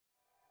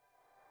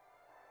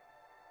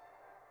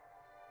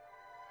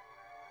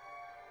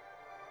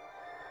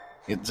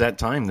It's that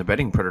time, the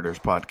Betting Predators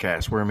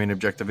podcast, where our main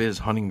objective is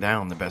hunting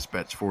down the best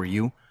bets for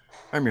you.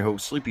 I'm your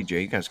host, Sleepy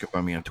J. You guys can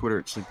find me on Twitter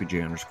at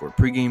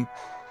SleepyJ_pregame.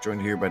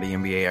 Joined here by the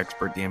NBA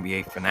expert, the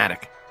NBA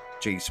fanatic,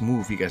 Jay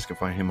Smooth. You guys can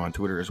find him on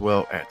Twitter as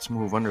well at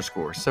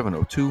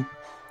Smooth_702.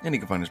 And you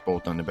can find us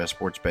both on the best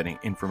sports betting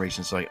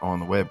information site on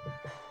the web,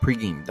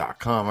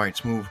 pregame.com. All right,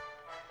 Smooth,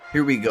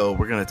 here we go.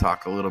 We're going to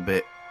talk a little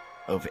bit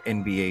of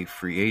NBA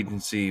free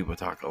agency. We'll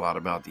talk a lot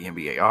about the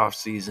NBA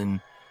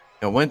offseason.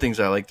 One of the things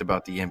I liked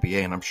about the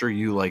NBA, and I'm sure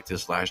you liked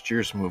this last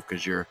year, Smooth,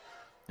 because you're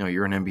an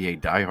NBA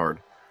diehard.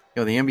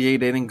 The NBA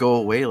didn't go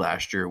away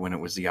last year when it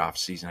was the off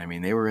season. I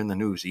mean, they were in the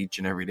news each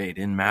and every day. It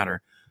didn't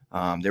matter.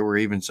 There were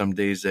even some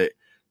days that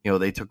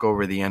they took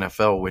over the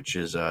NFL, which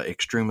is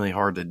extremely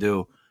hard to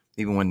do,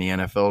 even when the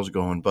NFL is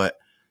going. But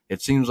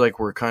it seems like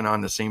we're kind of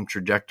on the same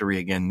trajectory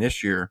again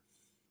this year.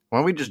 Why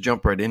don't we just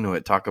jump right into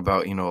it? Talk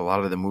about a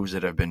lot of the moves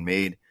that have been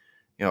made.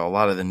 A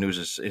lot of the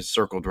news is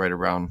circled right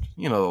around,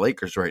 the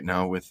Lakers right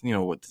now with,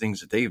 what the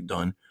things that they've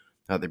done.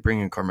 They bring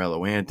in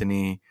Carmelo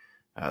Anthony,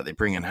 they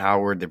bring in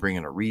Howard, they bring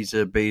in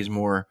Ariza,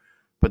 Bazemore.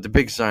 But the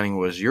big signing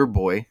was your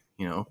boy,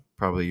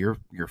 probably your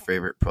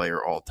favorite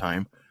player all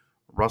time,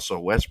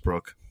 Russell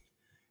Westbrook.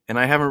 And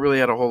I haven't really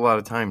had a whole lot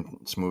of time,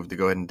 Smooth, to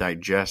go ahead and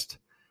digest,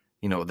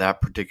 that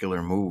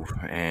particular move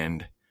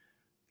and,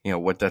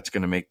 what that's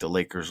going to make the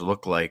Lakers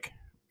look like.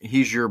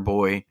 He's your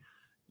boy.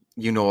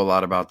 You know a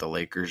lot about the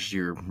Lakers.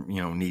 You're,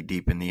 knee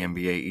deep in the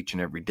NBA each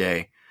and every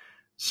day.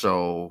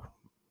 So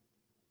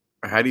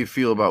how do you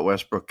feel about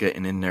Westbrook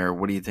getting in there?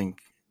 What do you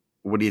think?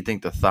 What do you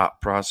think the thought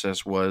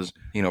process was,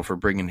 for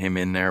bringing him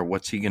in there?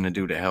 What's he going to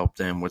do to help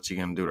them? What's he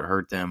going to do to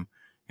hurt them?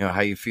 How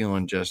you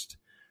feeling just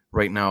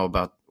right now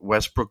about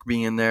Westbrook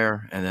being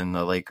there and then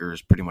the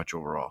Lakers pretty much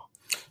overall?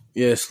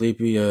 Yeah,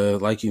 Sleepy,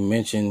 like you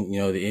mentioned,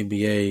 the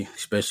NBA,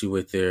 especially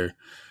with their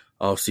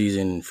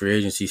off-season free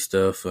agency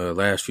stuff,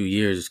 last few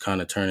years, it's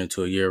kind of turned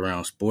into a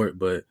year-round sport.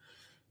 But,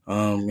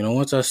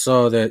 once I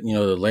saw that,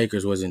 the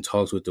Lakers was in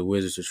talks with the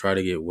Wizards to try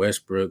to get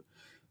Westbrook,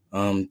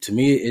 to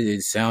me,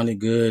 it sounded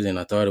good, and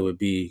I thought it would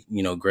be,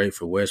 great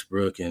for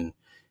Westbrook and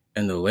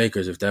the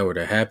Lakers if that were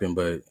to happen.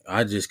 But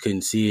I just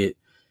couldn't see it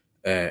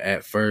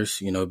at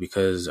first,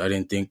 because I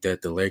didn't think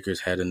that the Lakers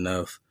had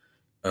enough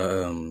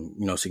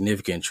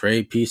significant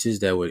trade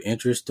pieces that would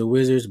interest the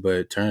Wizards, but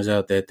it turns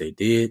out that they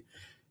did.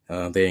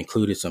 They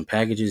included some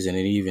packages, and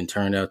it even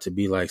turned out to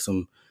be like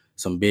some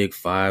big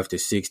 5 to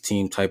 6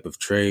 team type of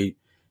trade,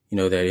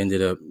 that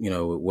ended up,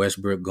 with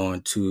Westbrook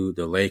going to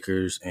the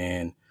Lakers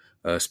and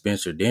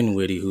Spencer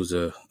Dinwiddie, who's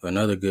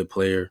another good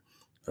player,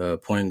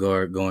 point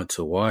guard, going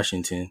to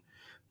Washington.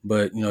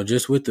 But,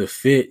 just with the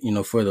fit,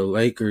 for the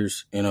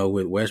Lakers,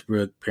 with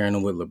Westbrook pairing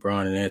them with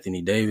LeBron and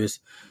Anthony Davis,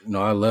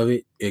 I love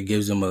it. It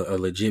gives them a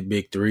legit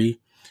big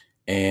three.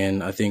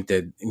 And I think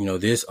that,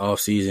 this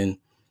offseason,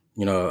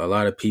 a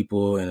lot of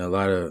people and a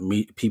lot of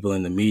people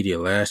in the media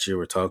last year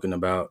were talking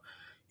about,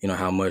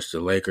 how much the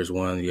Lakers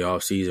won the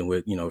offseason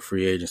with,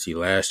 free agency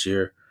last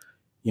year,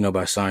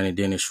 by signing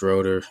Dennis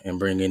Schroeder and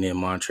bringing in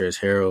Montrezl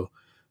Harrell,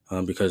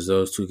 because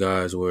those two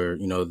guys were,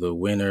 the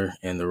winner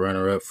and the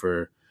runner-up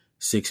for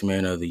Sixth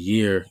Man of the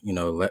Year,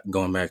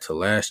 going back to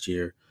last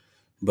year.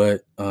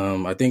 But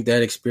I think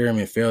that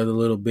experiment failed a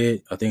little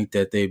bit. I think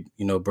that they,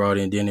 brought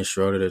in Dennis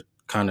Schroeder to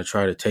kind of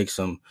try to take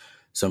some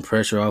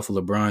pressure off of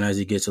LeBron as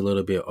he gets a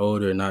little bit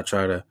older and not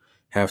try to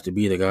have to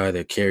be the guy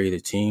that carry the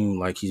team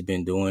like he's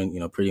been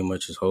doing, pretty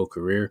much his whole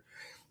career.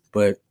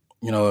 But,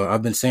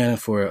 I've been saying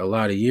for a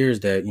lot of years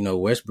that,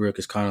 Westbrook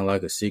is kind of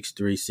like a 6'3",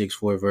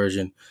 6'4"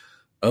 version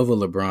of a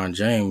LeBron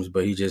James,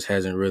 but he just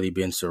hasn't really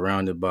been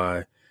surrounded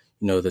by,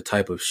 the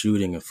type of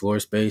shooting and floor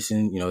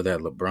spacing, that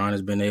LeBron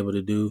has been able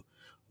to do,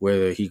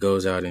 whether he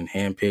goes out and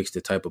handpicks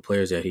the type of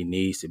players that he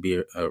needs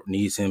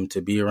him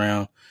to be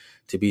around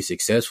to be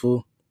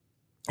successful.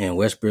 And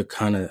Westbrook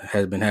kind of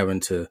has been having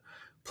to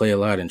play a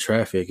lot in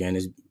traffic, and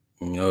is,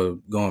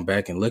 going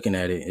back and looking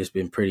at it, it's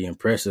been pretty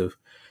impressive,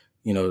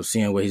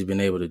 seeing what he's been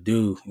able to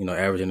do,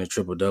 averaging a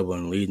triple-double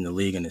and leading the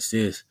league in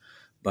assists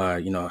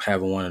by,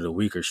 having one of the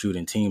weaker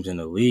shooting teams in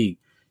the league,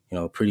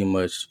 pretty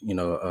much,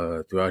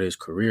 throughout his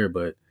career.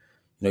 But,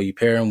 you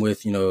pair him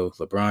with,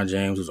 LeBron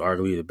James, who's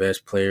arguably the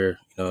best player,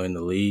 in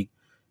the league,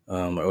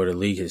 or the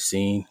league has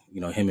seen.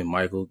 Him and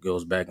Michael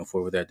goes back and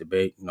forth with that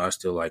debate. I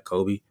still like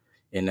Kobe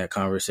in that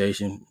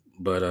conversation.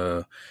 But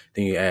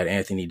then you add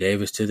Anthony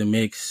Davis to the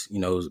mix,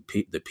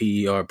 the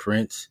PER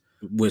Prince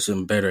with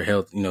some better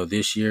health,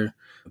 this year.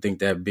 I think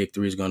that big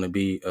three is going to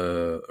be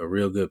a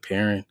real good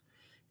pairing.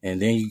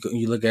 And then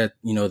you look at,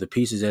 the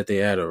pieces that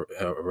they add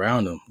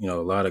around them, a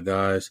lot of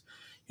guys,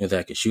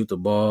 that can shoot the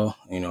ball,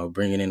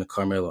 bringing in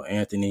Carmelo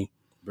Anthony,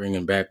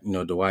 bringing back,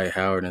 Dwight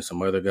Howard and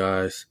some other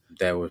guys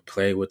that would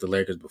play with the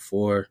Lakers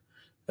before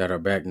that are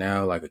back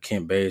now, like a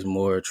Kent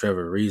Bazemore,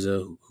 Trevor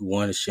Ariza, who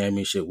won his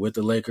championship with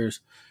the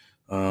Lakers.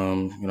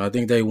 I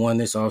think they won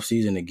this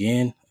offseason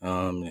again.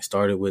 It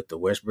started with the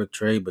Westbrook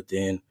trade, but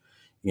then,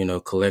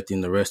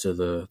 collecting the rest of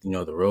the,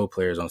 the role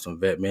players on some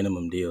vet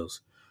minimum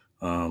deals,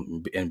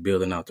 and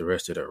building out the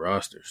rest of their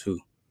rosters too.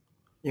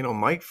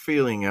 My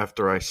feeling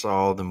after I saw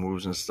all the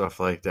moves and stuff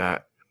like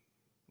that,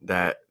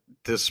 that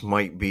this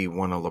might be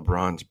one of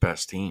LeBron's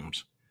best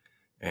teams.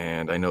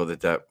 And I know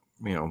that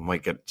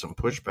might get some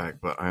pushback,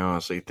 but I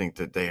honestly think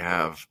that they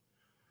have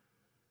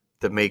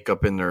the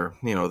makeup in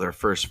their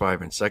first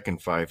five and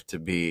second five to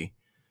be,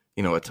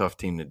 a tough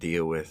team to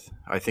deal with.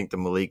 I think the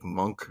Malik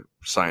Monk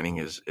signing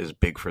is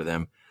big for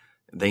them.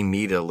 They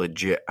need a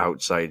legit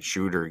outside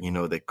shooter,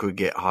 that could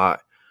get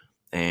hot.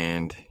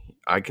 And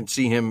I can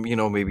see him,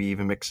 maybe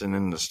even mixing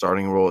in the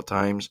starting role at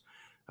times,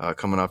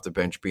 coming off the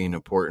bench being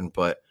important.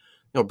 But,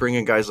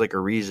 bringing guys like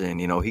Ariza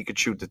in, he could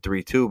shoot the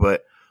three too.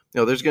 But,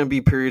 there's going to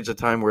be periods of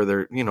time where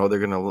they're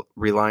going to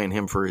rely on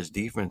him for his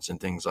defense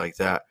and things like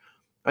that.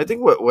 I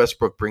think what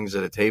Westbrook brings to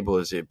the table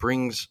is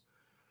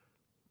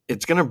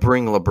it's going to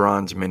bring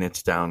LeBron's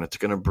minutes down. It's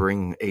going to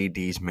bring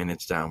AD's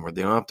minutes down where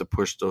they don't have to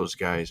push those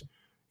guys,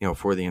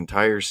 for the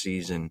entire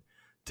season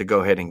to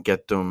go ahead and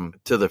get them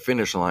to the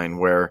finish line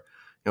where,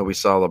 we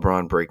saw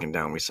LeBron breaking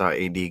down. We saw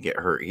AD get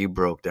hurt. He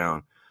broke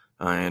down.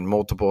 And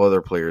multiple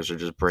other players are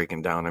just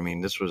breaking down. I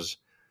mean, this was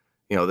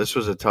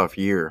a tough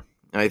year.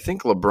 And I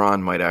think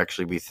LeBron might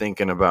actually be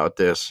thinking about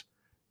this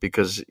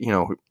because,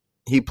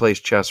 he plays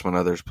chess when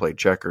others play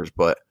checkers,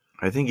 but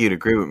I think you'd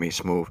agree with me,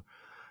 Smooth.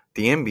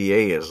 The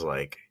NBA is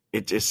like,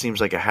 it just seems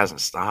like it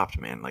hasn't stopped,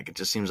 man. Like, it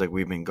just seems like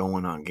we've been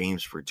going on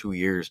games for 2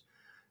 years.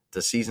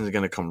 The season's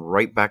going to come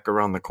right back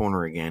around the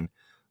corner again.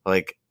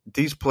 Like,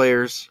 these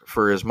players,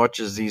 for as much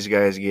as these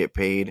guys get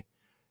paid,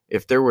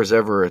 if there was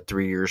ever a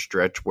 3-year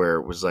stretch where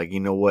it was like, you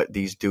know what,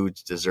 these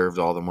dudes deserved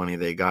all the money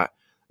they got,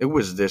 it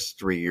was this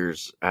 3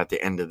 years at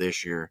the end of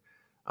this year.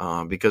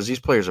 Because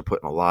these players are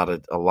putting a lot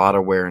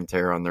of wear and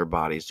tear on their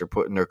bodies. They're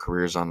putting their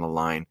careers on the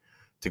line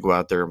to go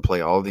out there and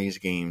play all these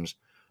games.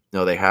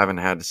 They haven't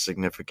had a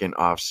significant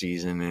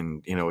offseason,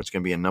 and it's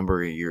going to be a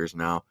number of years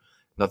now.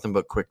 Nothing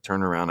but quick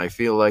turnaround. I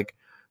feel like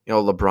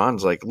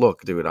LeBron's like,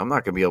 look, dude, I'm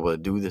not going to be able to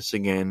do this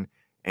again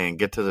and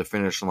get to the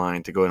finish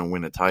line to go and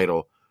win a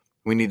title.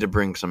 We need to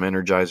bring some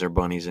Energizer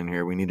bunnies in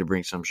here. We need to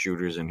bring some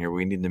shooters in here.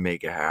 We need to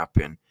make it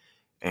happen.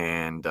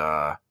 And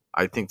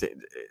I think that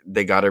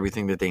they got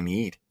everything that they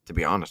need, to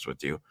be honest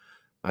with you.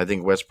 I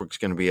think Westbrook's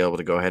going to be able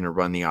to go ahead and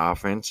run the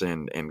offense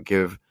and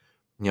give,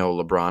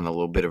 LeBron a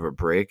little bit of a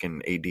break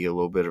and AD a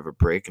little bit of a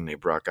break. And they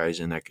brought guys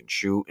in that can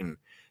shoot and,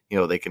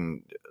 they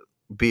can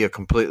be a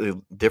completely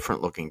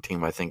different looking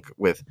team, I think,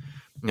 with,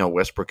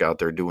 Westbrook out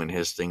there doing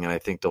his thing. And I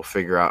think they'll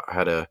figure out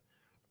how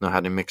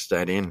to mix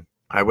that in.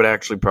 I would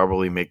actually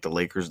probably make the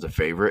Lakers the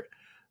favorite.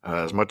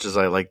 As much as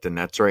I like the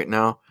Nets right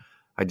now,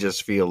 I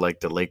just feel like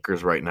the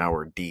Lakers right now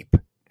are deep,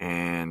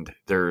 and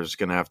there's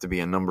going to have to be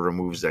a number of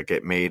moves that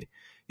get made,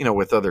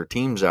 with other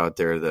teams out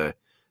there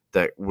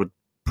that would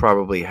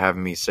probably have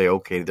me say,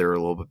 okay, they're a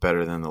little bit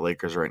better than the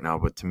Lakers right now.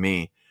 But to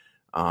me,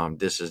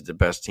 this is the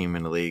best team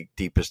in the league,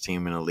 deepest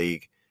team in the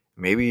league,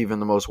 maybe even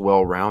the most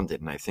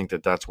well-rounded. And I think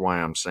that that's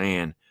why I'm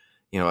saying,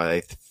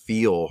 I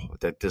feel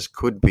that this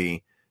could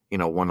be,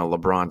 one of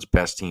LeBron's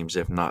best teams,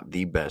 if not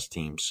the best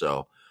team.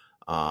 So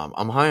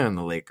I'm high on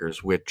the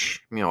Lakers,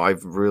 which,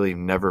 I've really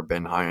never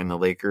been high on the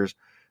Lakers.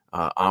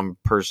 I'm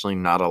personally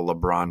not a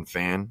LeBron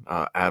fan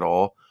at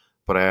all,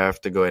 but I have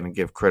to go ahead and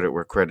give credit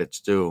where credit's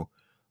due.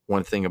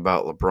 One thing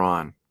about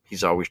LeBron,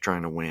 he's always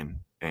trying to win,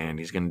 and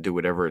he's going to do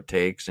whatever it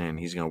takes, and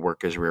he's going to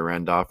work his rear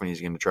end off, and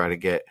he's going to try to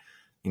get,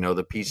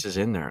 the pieces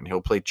in there, and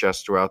he'll play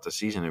chess throughout the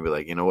season and be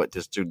like, you know what,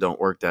 this dude don't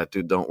work, that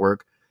dude don't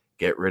work,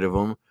 get rid of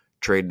him.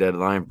 Trade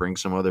deadline, bring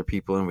some other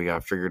people in. We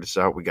got to figure this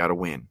out. We got to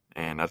win.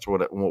 And that's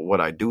what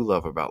I do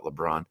love about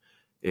LeBron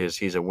is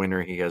he's a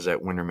winner. He has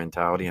that winner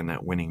mentality and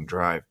that winning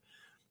drive.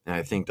 And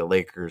I think the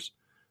Lakers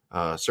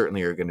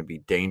certainly are going to be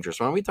dangerous.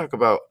 When we talk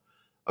about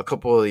a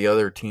couple of the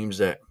other teams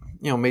that,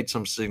 made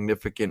some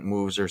significant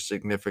moves or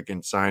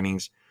significant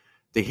signings,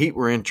 the Heat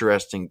were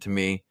interesting to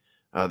me.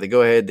 They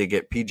go ahead, they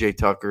get PJ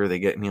Tucker, they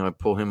get,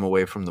 pull him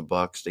away from the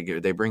Bucks.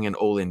 They bring in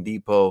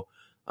Oladipo.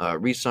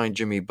 Re-sign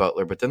Jimmy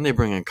Butler, but then they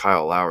bring in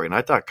Kyle Lowry, and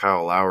I thought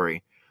Kyle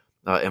Lowry,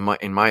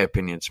 in my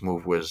opinion,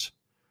 Smooth was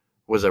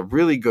a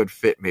really good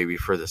fit maybe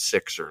for the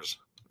Sixers.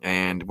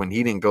 And when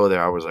he didn't go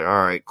there, I was like,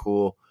 all right,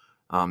 cool.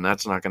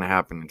 That's not going to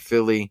happen in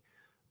Philly,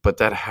 but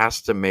that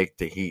has to make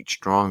the Heat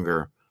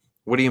stronger.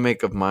 What do you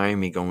make of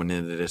Miami going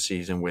into this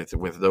season with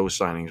those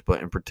signings,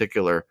 but in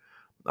particular,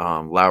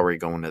 Lowry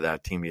going to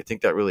that team? Do you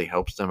think that really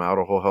helps them out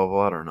a whole hell of a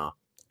lot or not?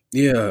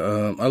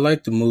 Yeah, I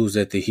like the moves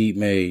that the Heat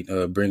made,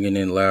 bringing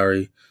in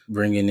Lowry,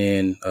 bringing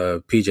in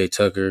PJ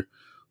Tucker,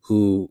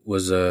 who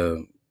was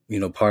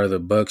part of the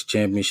Bucks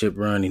championship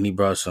run, and he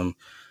brought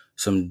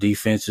some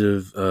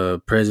defensive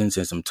presence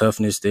and some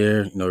toughness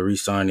there.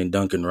 Re-signing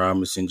Duncan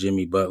Robinson,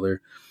 Jimmy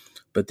Butler,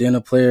 but then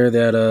a player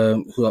that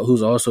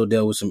who's also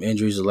dealt with some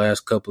injuries the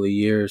last couple of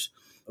years,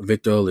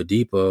 Victor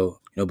Oladipo.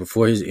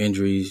 Before his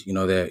injuries,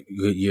 that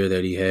good year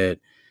that he had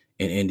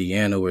in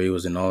Indiana where he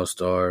was an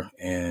all-star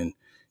and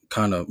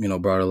kind of,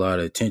 brought a lot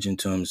of attention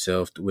to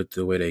himself with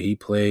the way that he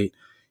played.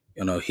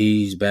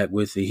 He's back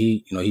with the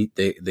Heat.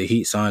 The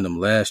Heat signed him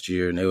last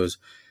year, and they was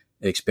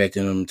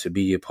expecting him to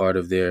be a part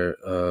of their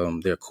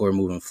core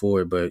moving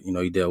forward. But,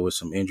 he dealt with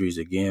some injuries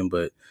again,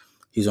 but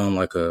he's on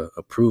like a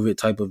prove it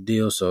type of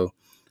deal. So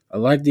I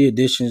like the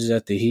additions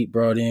that the Heat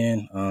brought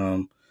in.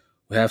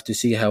 We have to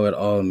see how it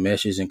all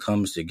meshes and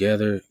comes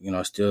together.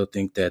 I still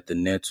think that the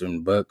Nets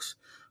and Bucks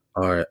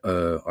are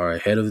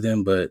ahead of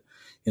them, but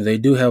they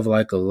do have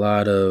like a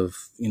lot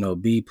of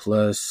B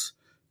plus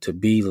to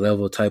B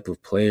level type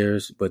of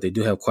players, but they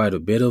do have quite a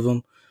bit of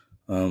them.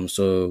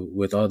 So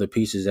with all the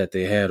pieces that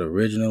they had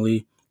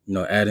originally,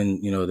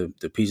 adding,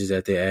 the pieces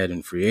that they add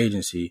in free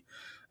agency,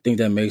 I think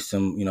that makes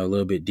them, a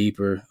little bit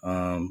deeper.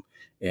 And,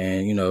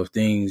 if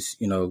things,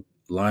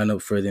 line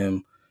up for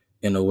them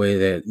in a way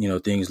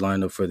that, things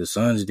lined up for the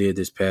Suns did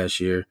this past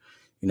year,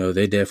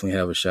 they definitely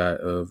have a shot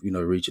of,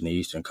 reaching the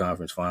Eastern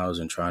Conference Finals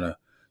and trying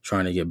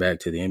to get back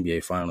to the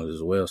NBA Finals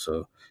as well.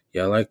 So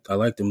yeah, I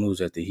like the moves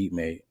that the Heat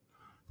made.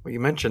 Well, you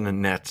mentioned the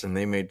Nets, and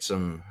they made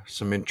some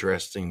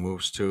interesting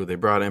moves too. They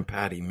brought in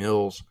Patty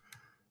Mills.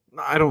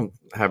 I don't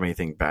have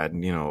anything bad,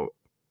 to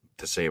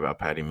say about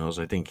Patty Mills.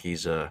 I think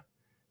he's a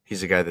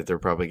guy that they're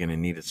probably going to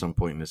need at some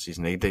point in the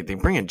season. They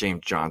bring in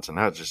James Johnson.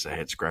 That was just a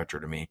head scratcher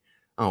to me.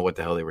 I don't know what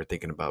the hell they were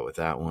thinking about with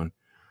that one.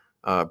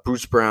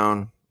 Bruce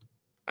Brown.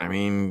 I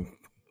mean,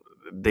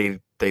 they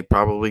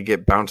probably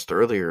get bounced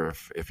earlier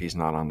if he's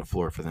not on the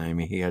floor for them. I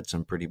mean, he had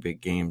some pretty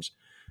big games.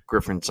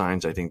 Griffin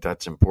signs. I think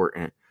that's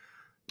important.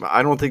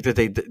 I don't think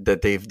that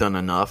they've done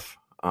enough,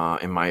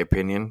 in my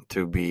opinion,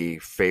 to be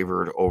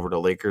favored over the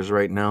Lakers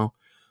right now.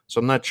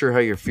 So I'm not sure how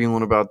you're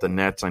feeling about the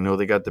Nets. I know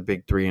they got the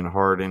big three in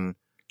Harden,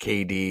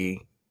 KD,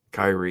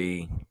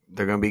 Kyrie.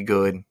 They're going to be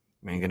good. Ain't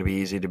going to be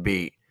easy to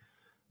beat.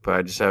 But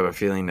I just have a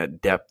feeling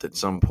that depth at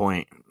some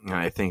point, and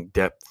I think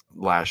depth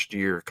last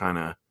year kind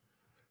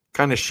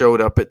of showed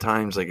up at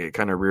times. Like it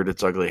kind of reared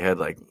its ugly head.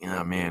 Like,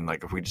 man,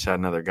 like if we just had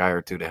another guy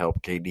or two to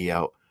help KD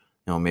out,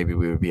 maybe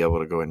we would be able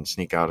to go ahead and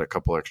sneak out a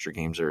couple extra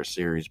games or a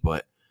series.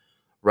 But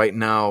right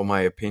now,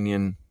 my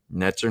opinion,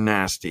 Nets are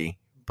nasty,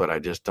 but I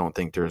just don't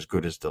think they're as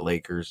good as the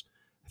Lakers.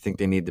 I think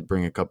they need to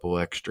bring a couple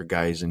extra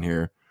guys in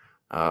here.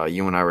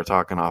 You and I were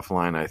talking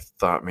offline. I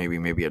thought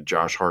maybe a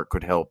Josh Hart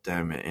could help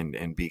them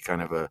and be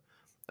kind of a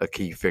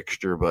key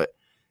fixture. But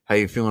how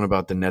you feeling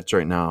about the Nets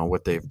right now,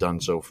 what they've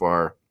done so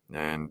far?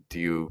 And do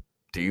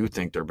you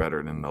think they're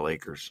better than the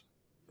Lakers?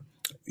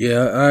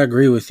 Yeah, I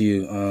agree with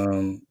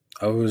you.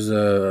 I was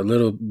a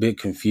little bit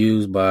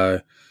confused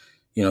by,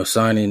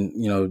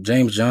 signing,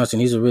 James Johnson.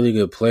 He's a really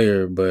good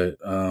player, but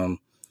I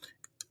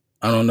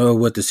don't know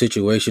what the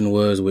situation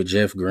was with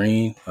Jeff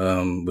Green,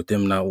 with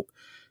them not,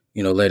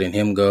 letting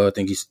him go. I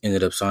think he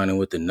ended up signing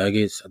with the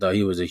Nuggets. I thought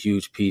he was a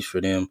huge piece for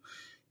them,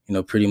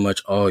 pretty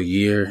much all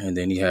year. And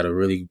then he had a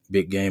really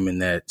big game in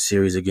that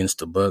series against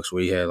the Bucks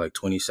where he had like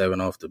 27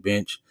 off the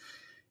bench,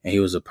 and he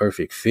was a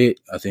perfect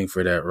fit, I think,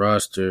 for that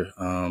roster.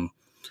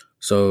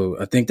 So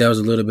I think that was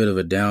a little bit of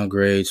a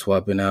downgrade,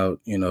 swapping out,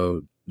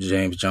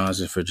 James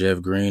Johnson for Jeff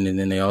Green. And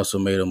then they also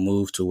made a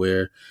move to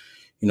where,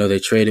 they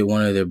traded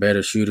one of their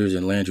better shooters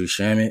in Landry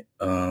Shamet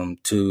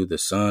to the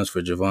Suns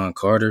for Javon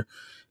Carter.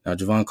 Now,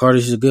 Javon Carter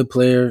is a good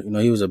player.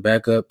 He was a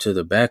backup to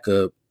the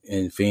backup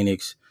in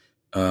Phoenix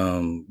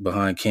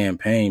behind Cam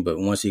Payne. But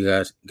once he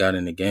got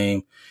in the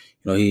game,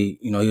 he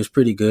was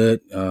pretty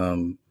good.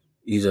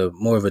 He's a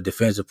more of a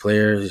defensive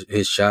player.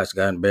 His shots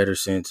gotten better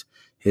since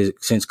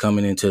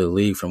coming into the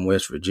league from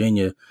West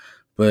Virginia.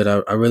 But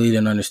I really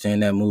didn't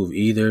understand that move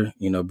either,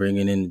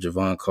 bringing in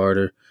Javon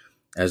Carter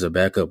as a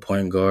backup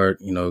point guard,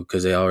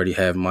 because they already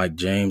have Mike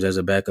James as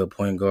a backup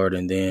point guard.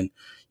 And then,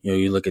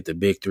 you look at the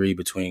big three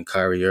between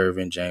Kyrie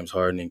Irving, James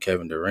Harden, and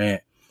Kevin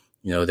Durant,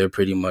 they're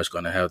pretty much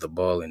going to have the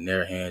ball in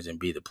their hands and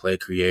be the play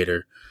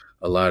creator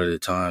a lot of the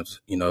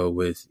times,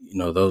 with,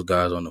 those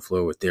guys on the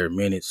floor with their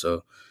minutes.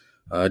 So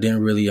I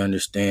didn't really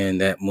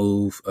understand that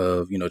move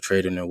of,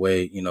 trading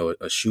away,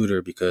 a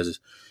shooter, because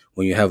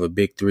when you have a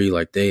big three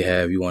like they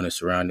have, you want to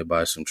surround it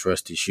by some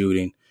trusty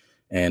shooting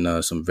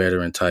and some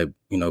veteran type,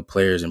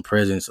 players and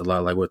presence, a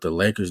lot like what the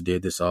Lakers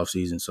did this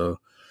offseason. So,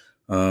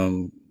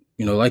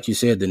 like you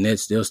said, the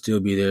Nets, they'll still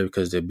be there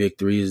because their big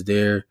three is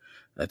there.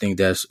 I think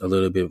that's a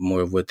little bit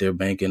more of what they're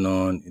banking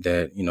on,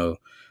 that,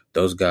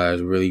 those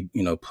guys really,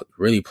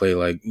 really play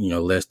like,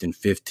 less than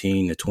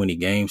 15 to 20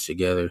 games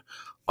together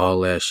all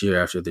last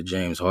year after the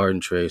James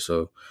Harden trade.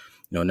 So,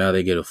 now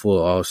they get a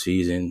full off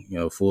season,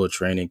 full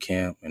training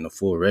camp and a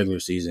full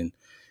regular season,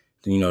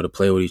 to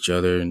play with each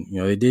other. And,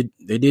 they did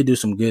do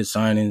some good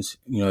signings.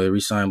 They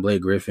re-signed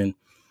Blake Griffin.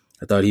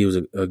 I thought he was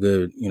a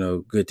good,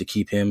 good to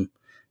keep him.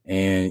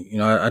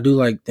 And, I do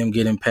like them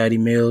getting Patty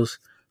Mills.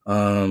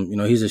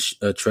 He's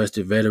a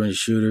trusted veteran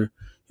shooter,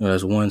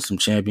 that's won some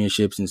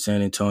championships in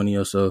San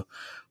Antonio. So,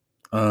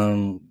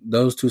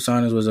 those two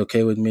signings was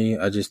okay with me.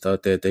 I just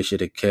thought that they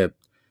should have kept,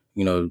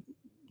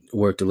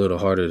 worked a little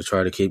harder to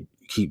try to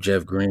keep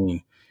Jeff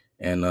Green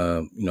and,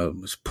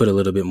 put a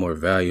little bit more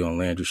value on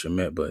Landry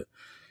Shamet. But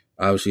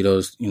obviously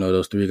those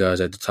three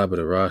guys at the top of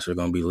the roster are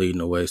going to be leading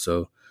the way.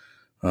 So,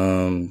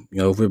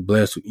 if we're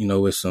blessed,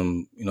 with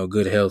some,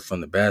 good health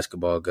from the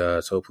basketball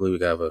guys, hopefully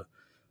we have a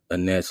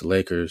Nets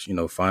Lakers,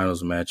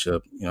 finals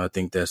matchup. I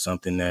think that's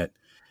something that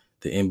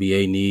the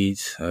NBA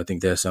needs. I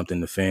think that's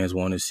something the fans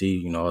want to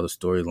see, all the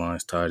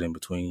storylines tied in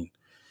between,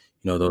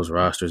 those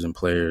rosters and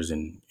players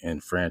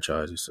and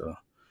franchises. So,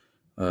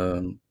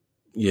 um,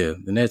 yeah,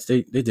 the Nets,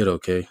 they did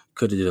okay.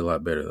 Could have did a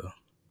lot better, though.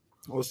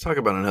 Well, let's talk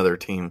about another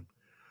team.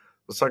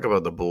 Let's talk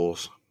about the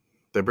Bulls.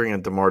 They bring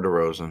in DeMar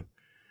DeRozan.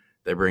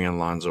 They bring in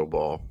Lonzo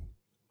Ball.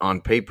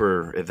 On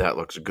paper, that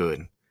looks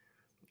good.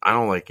 I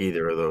don't like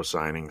either of those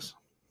signings.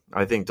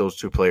 I think those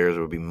two players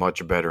would be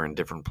much better in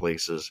different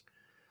places.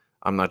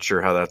 I'm not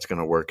sure how that's going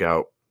to work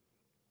out,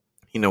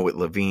 with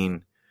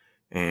Levine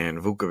and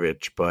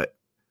Vukovic, but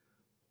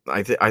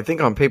I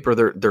think on paper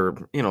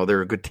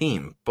they're a good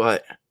team,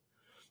 but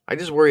I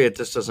just worry it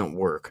just doesn't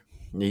work.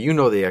 You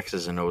know the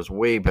X's and O's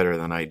way better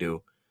than I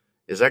do.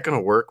 Is that going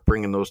to work?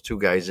 Bringing those two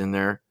guys in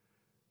there,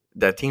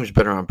 that team's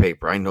better on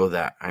paper. I know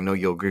that. I know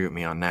you'll agree with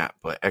me on that.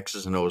 But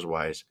X's and O's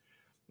wise,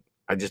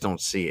 I just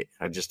don't see it.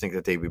 I just think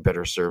that they'd be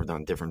better served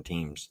on different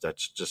teams.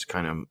 That's just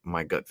kind of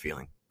my gut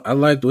feeling. I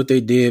liked what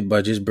they did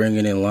by just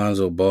bringing in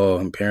Lonzo Ball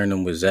and pairing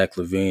them with Zach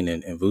LaVine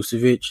and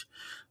Vucevic.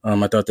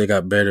 I thought they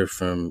got better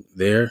from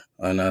there.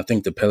 And I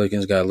think the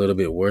Pelicans got a little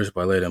bit worse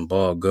by letting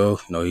Ball go.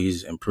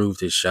 He's improved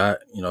his shot.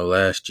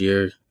 Last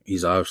year,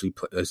 he's obviously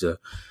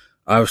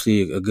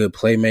a good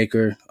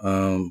playmaker.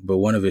 But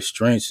one of his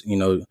strengths,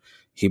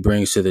 he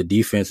brings to the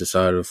defensive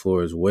side of the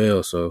floor as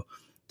well. So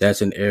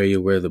that's an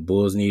area where the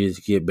Bulls needed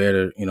to get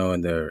better,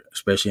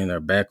 especially in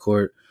their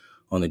backcourt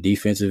on the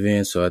defensive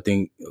end. So I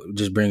think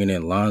just bringing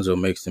in Lonzo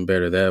makes them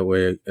better that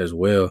way as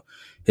well.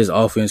 His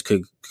offense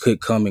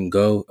could come and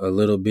go a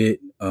little bit.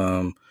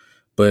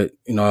 But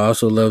I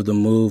also love the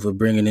move of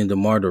bringing in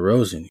DeMar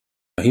DeRozan.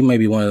 He may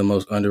be one of the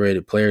most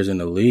underrated players in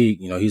the league.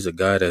 He's a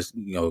guy that's,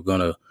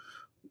 going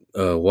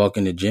to walk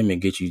in the gym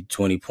and get you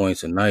 20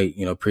 points a night,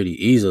 pretty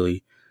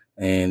easily.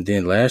 And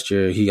then last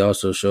year, he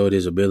also showed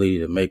his ability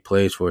to make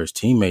plays for his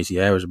teammates. He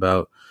averaged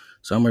about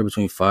somewhere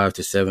between 5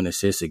 to 7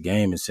 assists a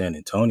game in San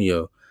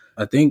Antonio.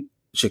 I think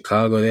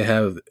Chicago, they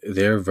have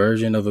their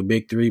version of a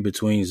big three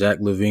between Zach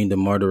LaVine,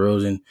 DeMar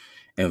DeRozan,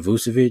 and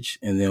Vucevic.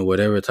 And then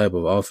whatever type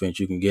of offense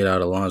you can get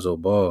out of Lonzo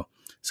Ball,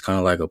 it's kind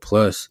of like a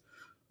plus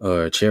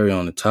or a cherry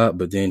on the top.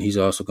 But then he's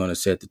also going to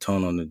set the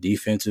tone on the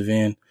defensive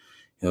end.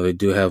 They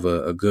do have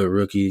a good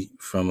rookie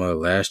from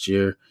last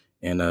year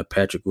and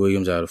Patrick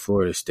Williams out of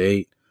Florida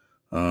State.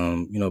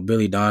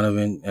 Billy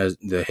Donovan as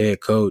the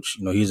head coach,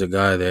 he's a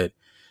guy that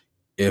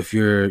if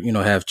you're,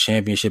 have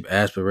championship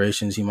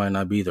aspirations, he might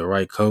not be the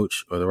right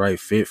coach or the right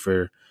fit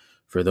for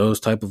those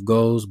type of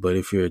goals. But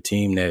if you're a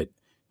team that,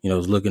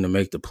 is looking to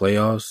make the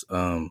playoffs,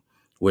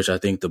 which I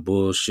think the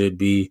Bulls should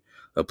be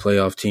a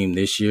playoff team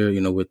this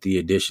year, with the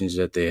additions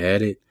that they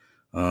added.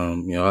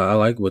 I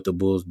like what the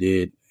Bulls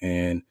did,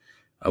 and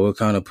I would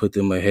kind of put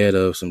them ahead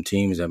of some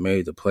teams that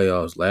made the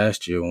playoffs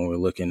last year when we're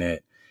looking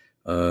at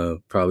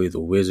probably the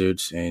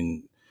Wizards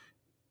and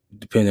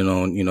depending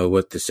on,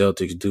 what the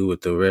Celtics do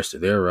with the rest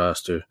of their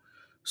roster.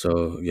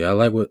 So, yeah, I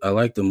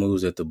like the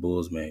moves that the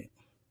Bulls made.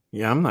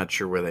 Yeah, I'm not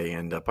sure where they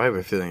end up. I have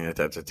a feeling that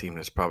that's a team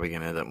that's probably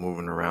going to end up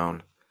moving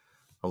around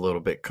a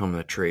little bit come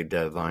the trade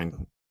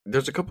deadline.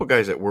 There's a couple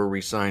guys that were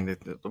re-signed.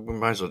 We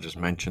might as well just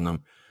mention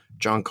them.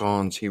 John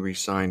Collins, he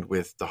re-signed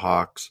with the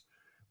Hawks.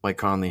 Mike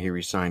Conley, he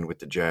re-signed with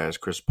the Jazz.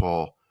 Chris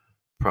Paul,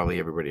 probably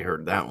everybody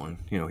heard that one.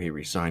 He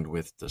re-signed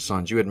with the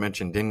Suns. You had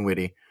mentioned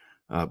Dinwiddie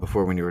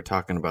before when you were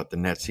talking about the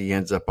Nets. He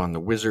ends up on the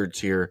Wizards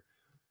here.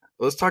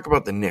 Let's talk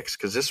about the Knicks,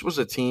 because this was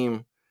a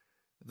team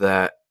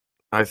that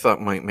I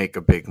thought might make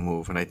a big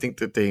move. And I think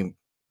that they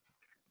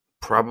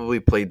probably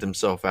played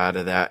themselves out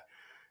of that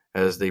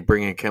as they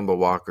bring in Kemba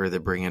Walker, they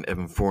bring in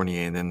Evan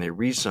Fournier, and then they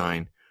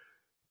re-sign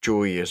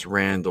Julius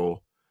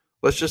Randle.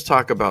 Let's just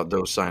talk about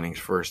those signings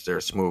first there,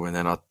 Smooth, and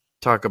then I'll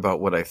talk about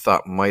what I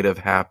thought might have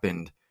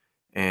happened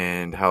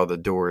and how the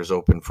door is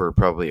open for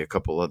probably a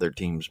couple other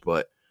teams.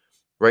 But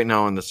right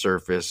now on the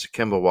surface,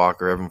 Kemba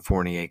Walker, Evan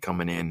Fournier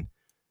coming in.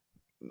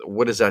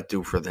 What does that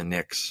do for the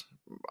Knicks?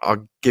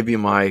 I'll give you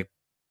my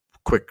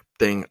quick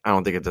thing. I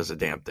don't think it does a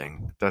damn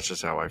thing. That's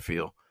just how I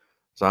feel.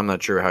 So I'm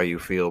not sure how you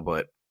feel,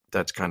 but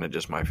that's kind of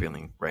just my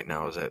feeling right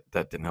now, is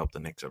that didn't help the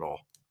Knicks at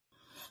all.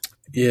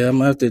 Yeah, I'm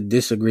going to have to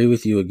disagree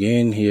with you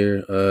again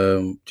here.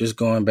 Just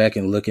going back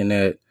and looking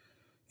at,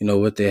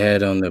 what they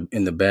had in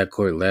the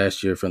backcourt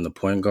last year from the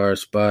point guard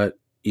spot,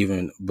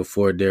 even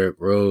before Derrick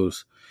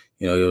Rose,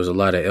 it was a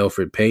lot of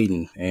Elfrid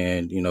Payton,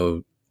 and,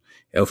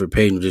 Elfrid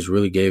Payton just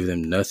really gave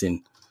them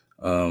nothing,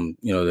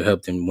 to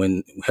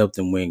help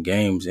them win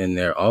games. And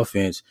their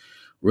offense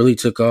really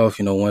took off,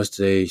 once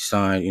they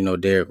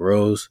signed, Derrick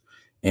Rose.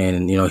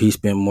 And, he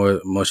spent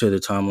much of the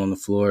time on the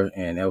floor,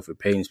 and Elfrid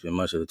Payton spent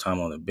much of the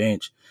time on the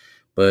bench.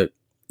 But,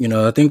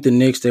 I think the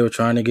Knicks, they were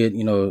trying to get,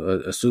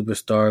 a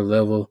superstar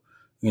level,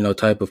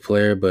 type of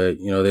player, but,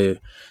 they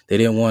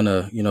didn't want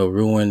to,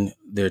 ruin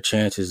their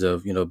chances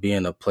of,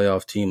 being a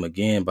playoff team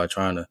again by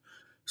trying to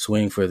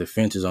swing for the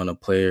fences on a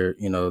player,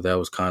 that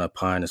was kind of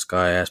pie in the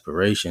sky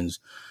aspirations.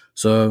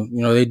 So,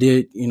 they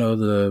did,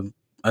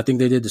 I think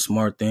they did the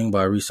smart thing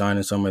by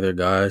re-signing some of their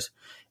guys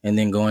and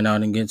then going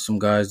out and getting some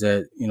guys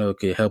that,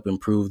 could help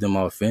improve them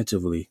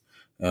offensively.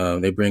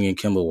 They bring in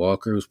Kemba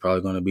Walker, who's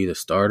probably going to be the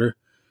starter.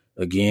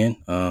 again.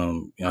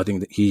 I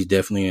think that he's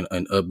definitely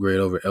an upgrade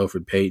over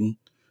Elfrid Payton.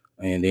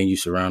 And then you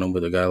surround him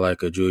with a guy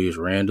like a Julius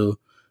Randle,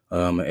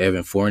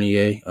 Evan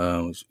Fournier,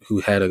 who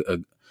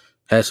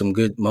had some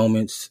good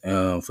moments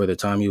for the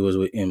time he was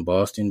in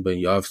Boston, but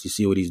you obviously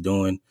see what he's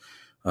doing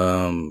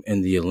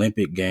in the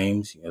Olympic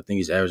Games. I think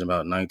he's averaging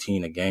about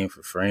 19 a game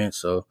for France.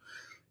 So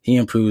he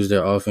improves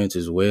their offense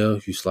as well.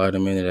 If you slide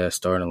him into that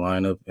starting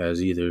lineup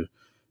as either,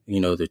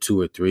 the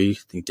 2 or 3, I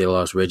think they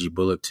lost Reggie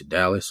Bullock to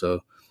Dallas.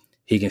 So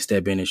he can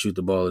step in and shoot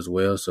the ball as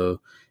well. So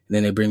and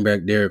then they bring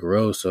back Derrick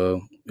Rose.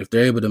 So if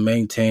they're able to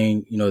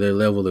maintain, their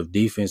level of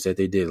defense that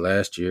they did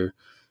last year,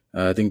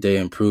 I think they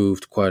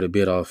improved quite a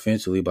bit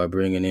offensively by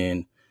bringing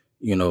in,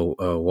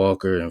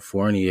 Walker and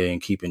Fournier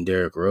and keeping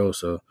Derrick Rose.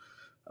 So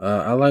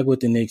I like what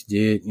the Knicks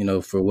did,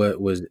 for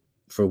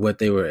what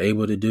they were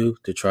able to do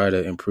to try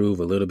to improve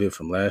a little bit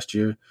from last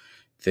year.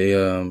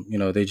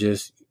 They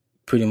just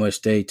pretty much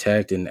stayed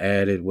tacked and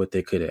added what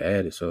they could have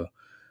added. So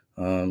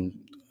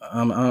um,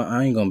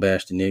 I ain't gonna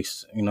bash the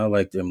Knicks. I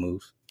like their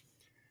moves.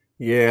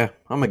 Yeah,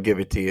 I'm gonna give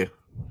it to you.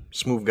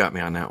 Smooth got me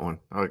on that one.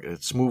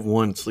 Smooth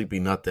won, Sleepy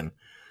nothing.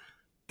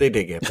 They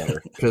did get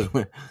better because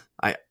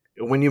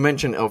when you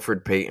mentioned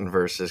Elfrid Payton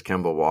versus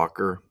Kemba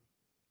Walker,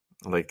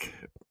 like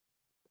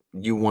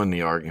you won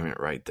the argument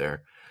right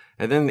there.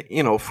 And then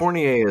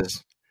Fournier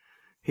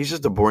he's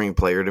just a boring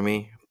player to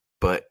me,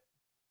 but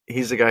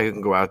he's the guy who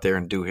can go out there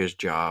and do his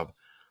job.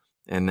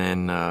 And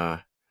then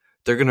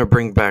they're gonna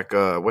bring back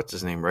what's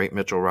his name, right?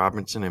 Mitchell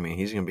Robinson. I mean,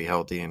 he's gonna be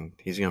healthy and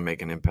he's gonna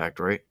make an impact,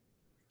 right?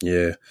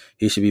 Yeah,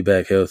 he should be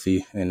back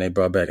healthy, and they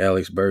brought back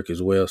Alex Burke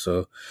as well.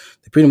 So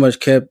they pretty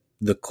much kept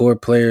the core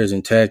players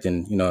intact,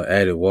 and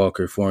added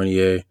Walker,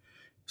 Fournier.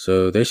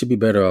 So they should be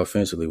better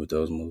offensively with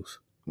those moves.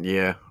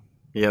 Yeah,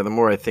 yeah. The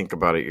more I think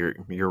about it,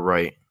 you're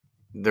right.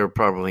 They'll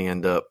probably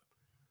end up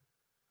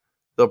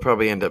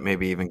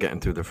maybe even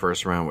getting through the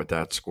first round with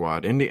that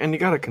squad, and you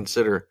got to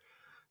consider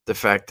the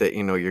fact that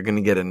you're going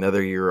to get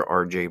another year of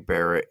R.J.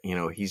 Barrett.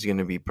 He's going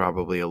to be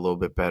probably a little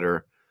bit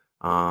better.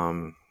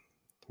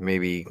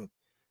 Maybe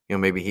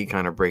maybe he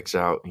kind of breaks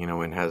out,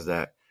 and has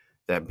that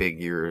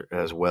big year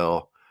as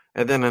well.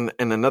 And then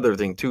and another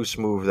thing too,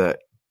 Smooth, that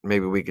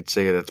maybe we could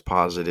say that's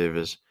positive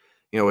is,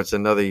 it's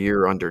another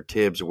year under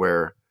Tibbs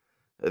where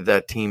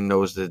that team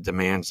knows the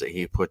demands that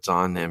he puts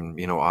on them,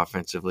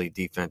 offensively,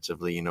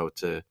 defensively,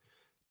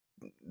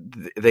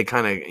 they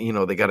kind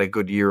of, they got a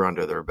good year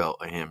under their belt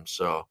of him.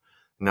 So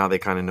now they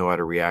kind of know how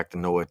to react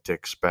and know what to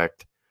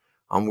expect.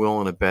 I'm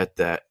willing to bet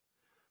that,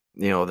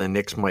 the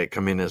Knicks might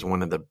come in as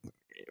one of the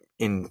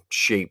in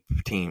shape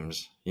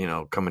teams,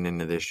 coming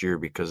into this year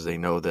because they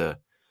know the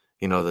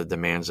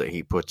demands that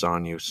he puts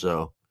on you.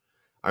 So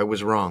I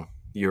was wrong.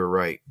 You're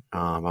right.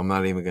 I'm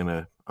not even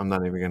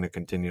gonna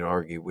continue to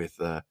argue with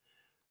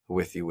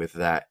you with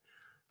that.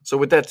 So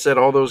with that said,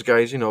 all those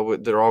guys,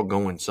 they're all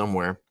going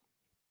somewhere.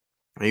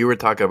 You were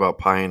talking about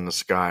pie in the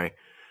sky,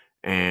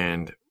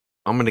 and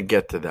I'm gonna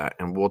get to that,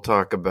 and we'll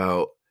talk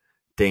about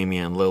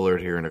Damian Lillard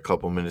here in a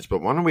couple minutes.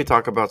 But why don't we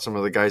talk about some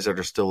of the guys that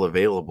are still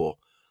available?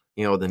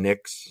 The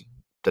Knicks,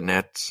 the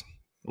Nets,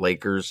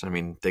 Lakers. I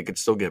mean, they could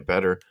still get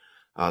better.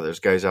 There's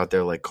guys out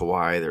there like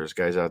Kawhi. There's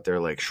guys out there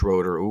like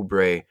Schroeder,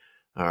 Oubre,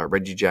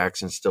 Reggie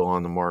Jackson's still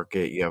on the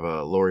market. You have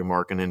a Lauri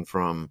Markkanen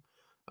from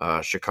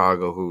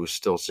Chicago who's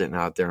still sitting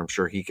out there. I'm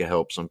sure he could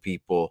help some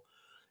people.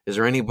 Is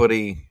there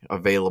anybody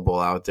available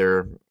out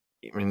there?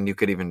 I mean, you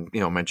could even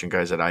mention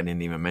guys that I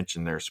didn't even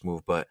mention there,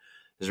 Smooth. But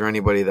is there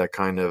anybody that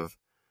kind of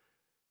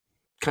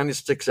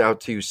sticks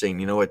out to you,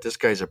 saying, what, this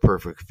guy's a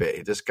perfect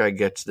fit. This guy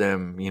gets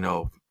them,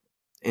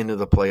 into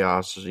the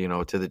playoffs,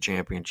 to the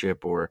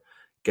championship, or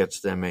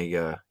gets them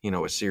a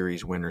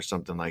series win or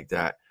something like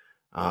that.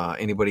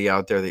 Anybody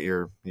out there that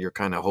you're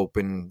kind of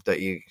hoping that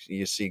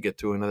you see get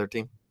to another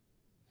team?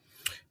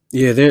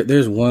 Yeah,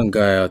 there's one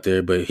guy out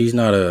there, but he's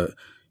not a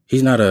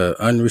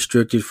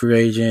unrestricted free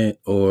agent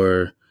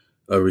or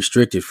a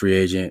restricted free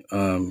agent.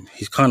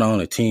 He's kind of on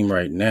a team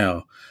right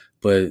now,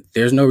 but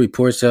there's no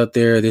reports out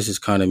there. This is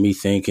kind of me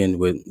thinking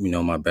with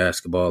my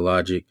basketball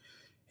logic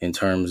in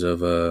terms of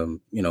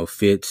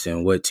fits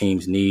and what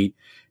teams need.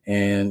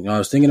 And I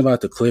was thinking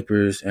about the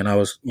Clippers, and I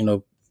was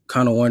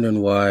kind of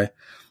wondering why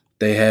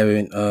they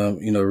haven't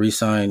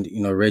re-signed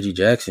Reggie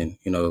Jackson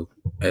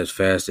as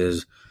fast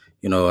as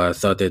I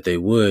thought that they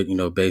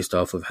would, based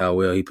off of how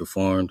well he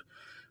performed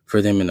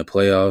for them in the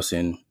playoffs,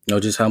 and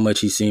just how much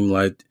he seemed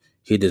like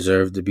he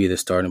deserved to be the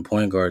starting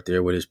point guard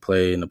there with his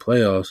play in the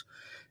playoffs.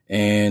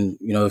 And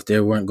if they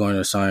weren't going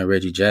to sign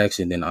Reggie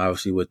Jackson, then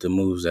obviously with the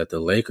moves that the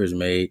Lakers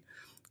made,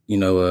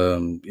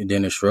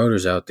 Dennis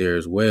Schroeder's out there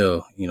as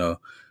well.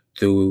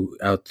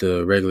 Throughout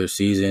the regular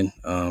season,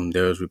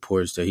 there was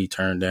reports that he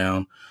turned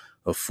down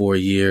a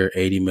 4-year,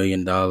 $80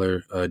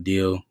 million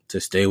deal to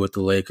stay with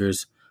the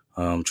Lakers,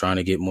 trying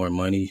to get more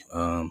money.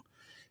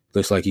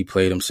 Looks like he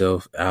played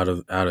himself out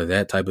of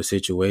that type of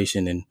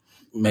situation, and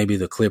maybe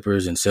the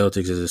Clippers and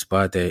Celtics is a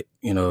spot that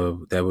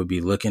that would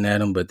be looking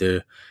at him, but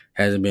there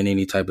hasn't been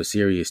any type of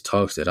serious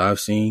talks that I've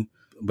seen.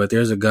 But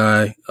there's a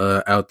guy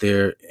out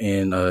there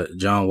in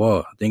John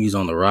Wall. I think he's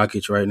on the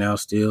Rockets right now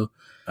still.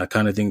 I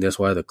kind of think that's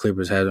why the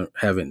Clippers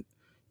haven't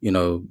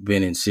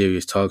been in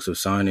serious talks of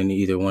signing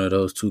either one of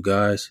those two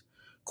guys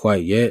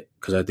quite yet,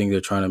 because I think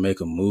they're trying to make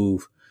a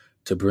move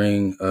to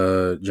bring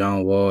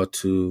John Wall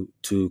to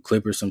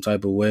Clippers some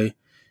type of way,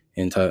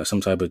 in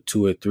some type of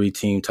 2 or 3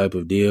 team type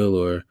of deal,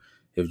 or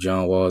if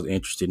John Wall is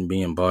interested in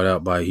being bought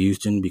out by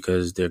Houston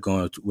because they're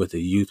going with a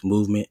youth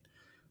movement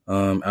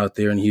out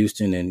there in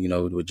Houston, and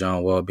with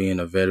John Wall being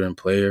a veteran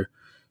player,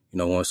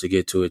 wants to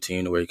get to a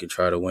team where he can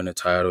try to win a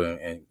title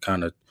and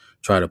kind of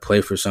try to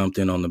play for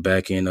something on the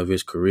back end of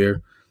his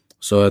career.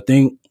 So I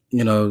think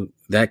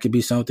that could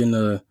be something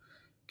to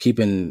keep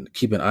an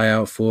eye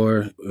out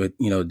for.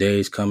 With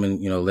days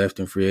coming, left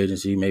in free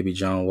agency, maybe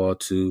John Wall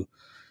to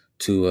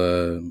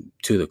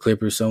the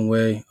Clippers some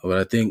way. But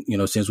I think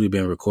since we've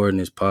been recording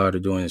this pod or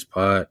doing this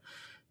pod,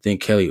 I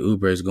think Kelly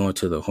Oubre is going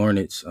to the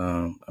Hornets.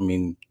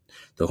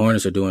 The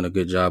Hornets are doing a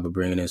good job of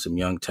bringing in some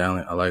young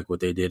talent. I like what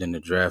they did in the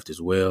draft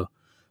as well.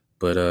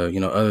 But,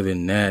 other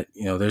than that,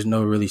 there's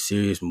no really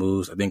serious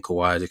moves. I think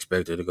Kawhi is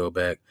expected to go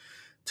back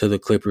to the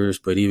Clippers.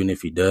 But even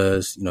if he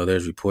does,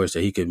 there's reports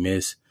that he could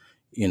miss,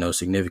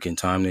 significant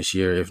time this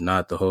year, if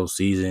not the whole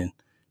season,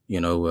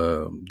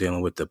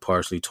 dealing with the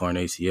partially torn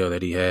ACL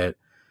that he had,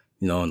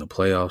 in the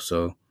playoffs.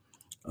 So,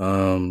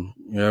 I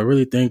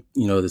really think,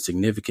 the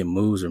significant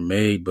moves are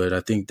made, but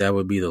I think that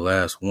would be the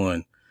last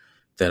one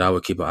that I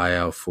would keep an eye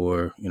out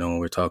for, when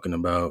we're talking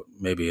about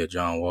maybe a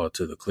John Wall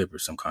to the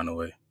Clippers some kind of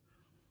way.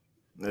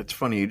 It's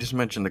funny, you just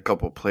mentioned a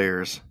couple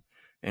players,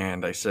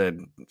 and I said,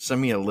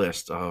 send me a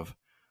list of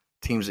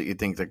teams that you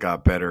think that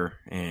got better,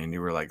 and you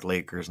were like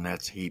Lakers,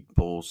 Nets, Heat,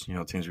 Bulls,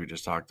 teams we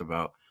just talked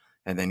about.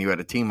 And then you had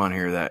a team on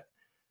here, that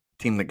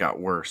team that got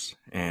worse.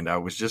 And I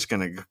was just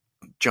going to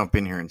jump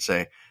in here and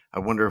say, I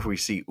wonder if we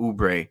see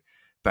Oubre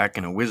back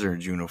in a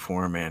Wizards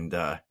uniform and,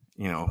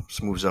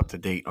 smooths up to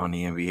date on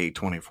the NBA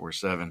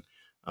 24/7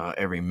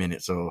 every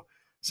minute. So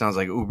sounds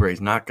like Oubre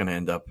is not going to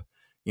end up,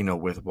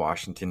 with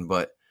Washington.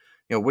 But,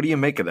 what do you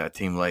make of that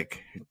team?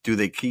 Like, do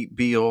they keep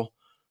Beal?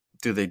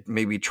 Do they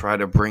maybe try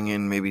to bring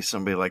in maybe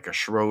somebody like a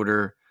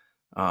Schroeder?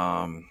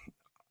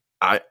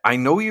 I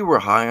know you were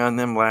high on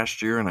them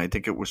last year, and I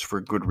think it was for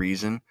good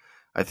reason.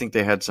 I think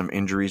they had some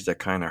injuries that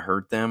kind of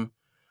hurt them.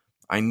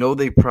 I know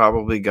they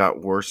probably got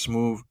worse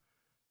move,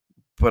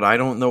 but I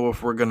don't know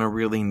if we're going to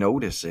really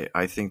notice it.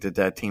 I think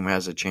that team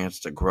has a chance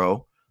to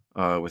grow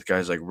with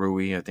guys like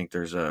Rui. I think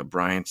there's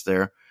Bryant's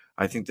there.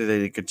 I think that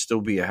they could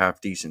still be a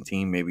half-decent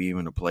team, maybe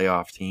even a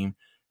playoff team,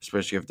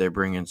 especially if they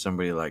bring in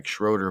somebody like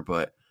Schroeder.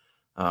 But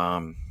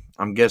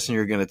I'm guessing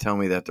you're going to tell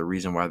me that the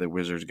reason why the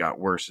Wizards got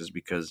worse is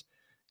because,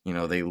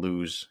 they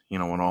lose,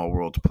 an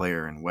all-world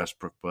player in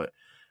Westbrook. But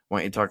why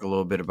don't you talk a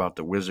little bit about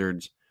the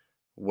Wizards,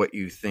 what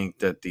you think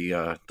that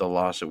the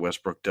loss at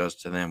Westbrook does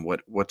to them,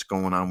 what's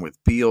going on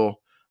with Beal,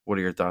 what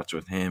are your thoughts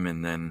with him,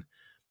 and then,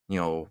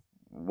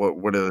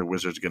 what are the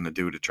Wizards going to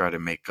do to try to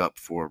make up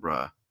for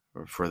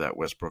that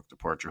Westbrook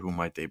departure? Who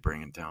might they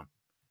bring in town?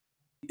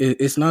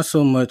 It's not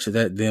so much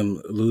that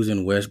them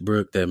losing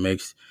Westbrook that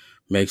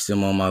makes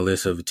them on my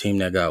list of a team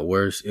that got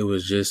worse. It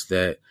was just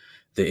that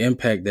the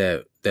impact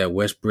that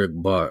Westbrook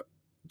brought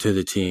to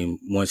the team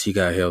once he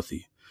got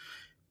healthy.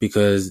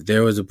 Because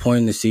there was a point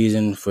in the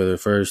season for the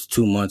first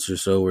 2 months or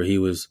so where he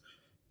was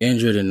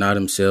injured and not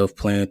himself,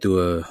 playing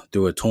through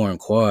a torn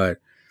quad.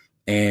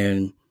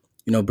 And,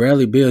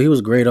 Bradley Beal, he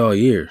was great all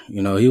year.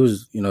 He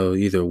was,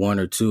 either 1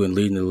 or 2 and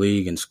leading the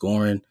league and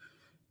scoring.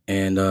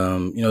 And,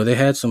 they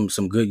had some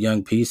good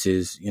young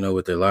pieces,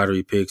 with their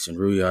lottery picks and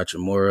Rui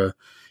Hachimura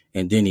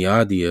and Denny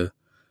Adia.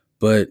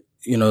 But,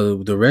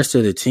 the rest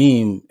of the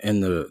team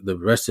and the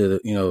rest of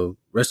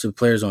the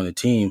players on the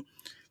team,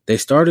 they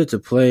started to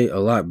play a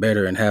lot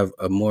better and have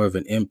a more of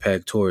an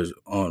impact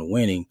on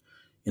winning.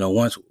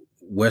 Once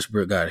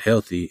Westbrook got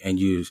healthy and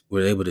you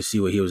were able to see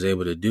what he was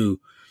able to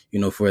do,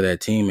 for that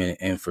team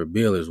and for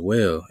Bill as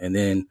well. And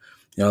then,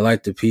 I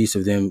like the piece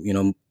of them,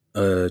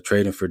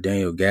 trading for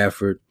Daniel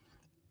Gafford.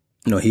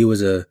 He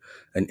was an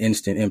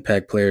instant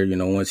impact player,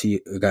 once he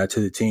got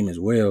to the team as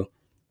well.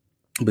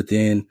 But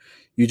then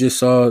you just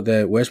saw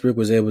that Westbrook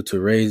was able to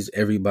raise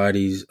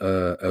everybody's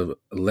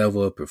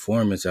level of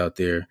performance out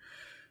there.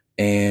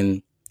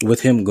 And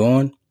with him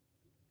gone,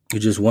 you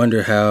just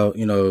wonder how,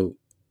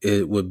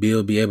 would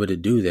Bill be able to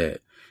do that?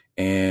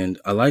 And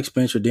I like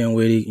Spencer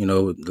Dinwiddie,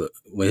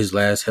 with his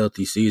last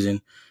healthy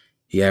season,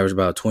 he averaged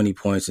about 20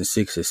 points and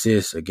 6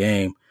 assists a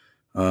game.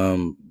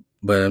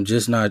 But I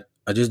just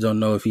don't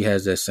know if he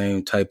has that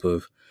same type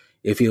of,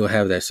 if he'll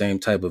have that same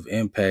type of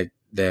impact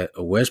that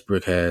a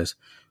Westbrook has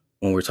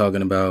when we're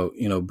talking about,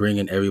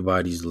 bringing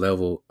everybody's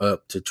level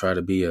up to try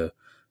to be a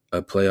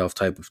playoff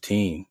type of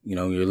team.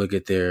 You look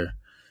at their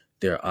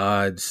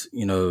odds,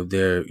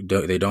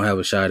 they don't have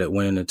a shot at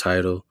winning the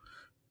title.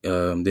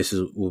 This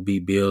will be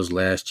Bill's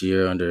last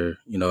year under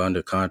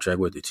contract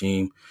with the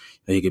team.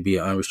 He could be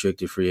an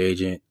unrestricted free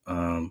agent.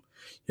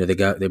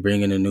 They're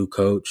bringing a new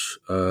coach,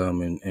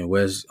 and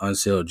Wes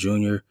Unseld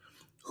Jr.,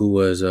 who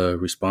was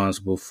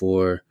responsible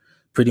for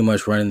pretty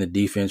much running the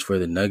defense for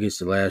the Nuggets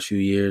the last few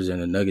years,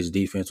 and the Nuggets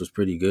defense was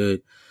pretty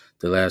good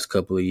the last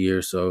couple of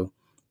years. So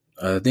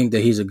I think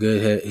that he's a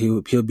good head.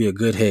 He'll be a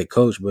good head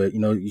coach, but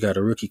you got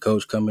a rookie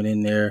coach coming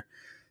in there,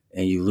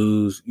 and you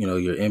lose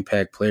your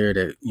impact player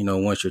that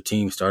once your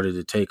team started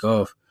to take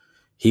off,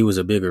 he was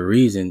a bigger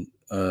reason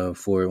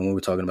for it when we're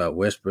talking about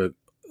Westbrook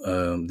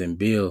than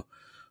Bill.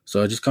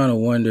 So I just kind of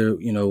wonder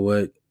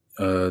what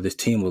this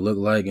team will look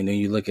like, and then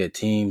you look at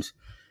teams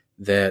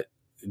that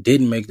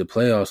didn't make the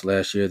playoffs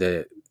last year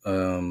that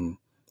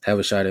have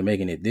a shot at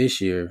making it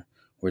this year.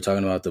 We're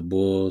talking about the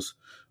Bulls.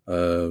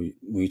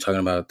 We're talking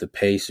about the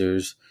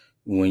Pacers.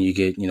 When you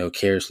get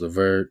Karis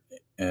LeVert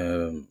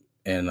and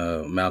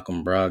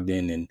Malcolm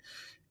Brogdon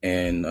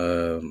and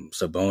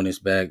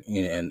Sabonis back,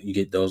 and you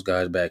get those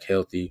guys back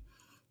healthy.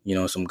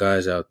 Some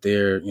guys out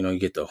there. You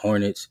get the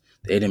Hornets.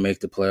 They didn't make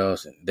the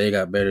playoffs, and they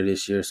got better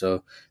this year.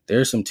 So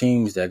there's some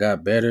teams that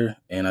got better,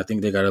 and I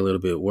think they got a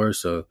little bit worse.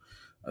 So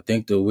I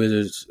think the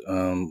Wizards,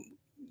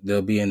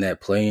 they'll be in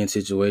that play-in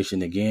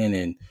situation again,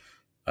 and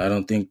I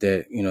don't think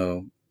that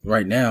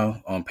right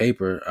now on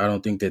paper, I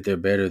don't think that they're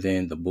better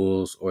than the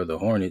Bulls or the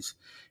Hornets,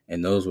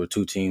 and those were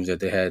two teams that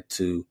they had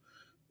to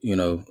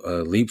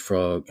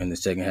leapfrog in the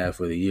second half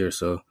of the year.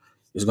 So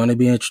it's going to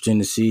be interesting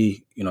to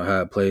see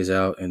how it plays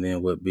out, and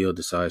then what Bill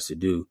decides to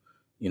do.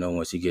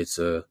 Once he gets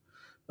a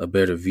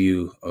better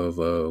view of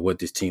what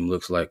this team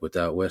looks like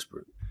without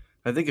Westbrook.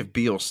 I think if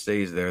Beal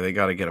stays there, they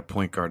got to get a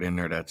point guard in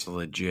there that's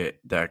legit,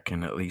 that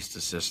can at least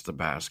assist the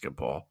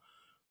basketball.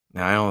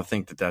 Now, I don't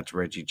think that that's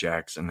Reggie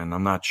Jackson, and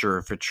I'm not sure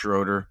if it's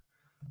Schroeder.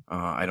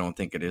 I don't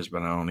think it is,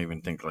 but I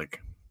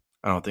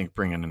don't think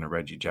bringing in a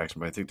Reggie Jackson,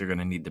 but I think they're going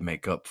to need to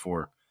make up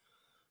for,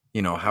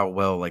 how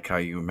well, like how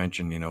you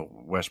mentioned,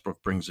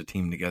 Westbrook brings the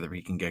team together.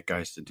 He can get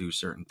guys to do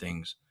certain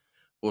things.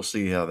 We'll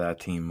see how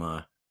that team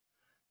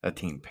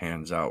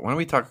pans out. Why don't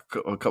we talk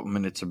a couple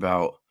minutes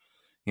about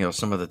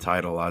some of the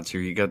title odds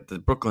here? You got the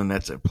Brooklyn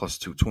Nets at plus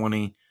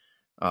 220.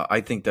 I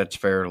think that's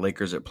fair.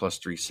 Lakers at plus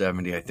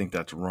 370. I think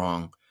that's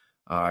wrong.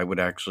 I would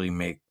actually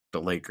make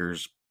the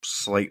Lakers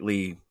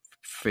slightly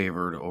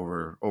favored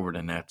over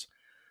the Nets.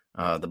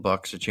 The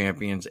Bucks are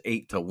champions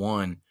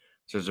 8-1.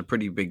 So there's a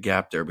pretty big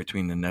gap there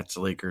between the Nets,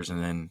 Lakers,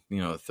 and then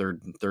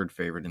third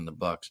favorite in the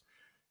Bucks.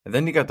 And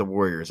then you got the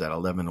Warriors at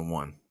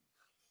 11-1.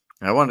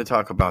 I want to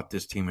talk about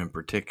this team in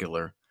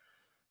particular.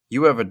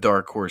 You have a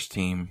dark horse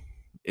team.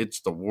 It's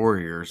the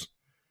Warriors,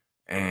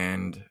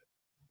 and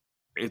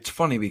it's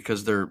funny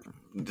because they're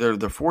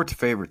the fourth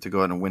favorite to go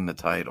ahead and win the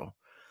title.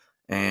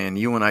 And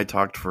you and I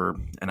talked for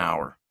an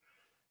hour.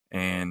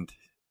 And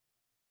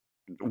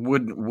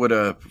would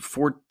a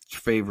fourth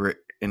favorite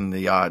in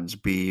the odds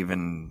be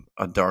even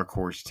a dark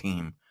horse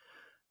team?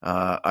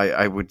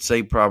 I would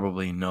say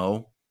probably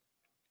no.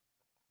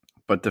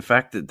 But the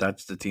fact that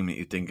that's the team that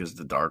you think is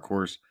the dark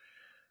horse,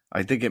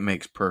 I think it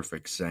makes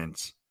perfect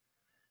sense.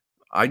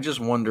 I just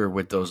wonder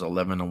with those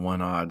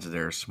 11-1 odds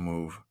there,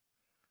 Smooth,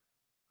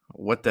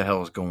 what the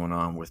hell is going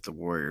on with the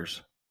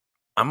Warriors?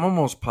 I'm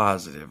almost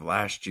positive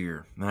last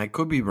year, and I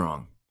could be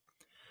wrong,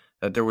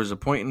 that there was a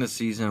point in the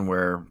season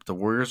where the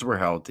Warriors were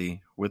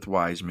healthy with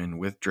Wiseman,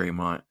 with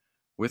Draymond,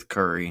 with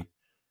Curry,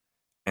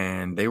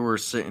 and they were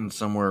sitting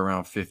somewhere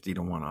around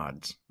 50-1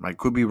 odds. I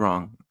could be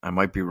wrong. I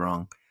might be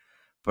wrong.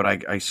 But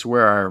I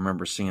swear I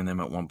remember seeing them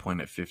at one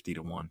point at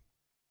 50-1.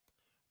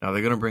 Now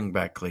they're going to bring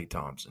back Klay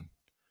Thompson.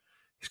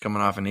 He's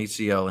coming off an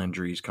ACL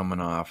injury. He's coming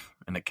off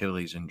an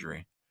Achilles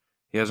injury.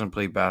 He hasn't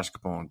played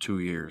basketball in 2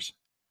 years.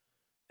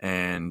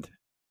 And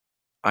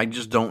I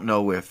just don't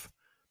know if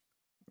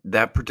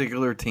that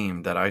particular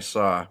team that I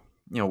saw,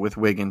 with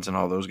Wiggins and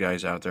all those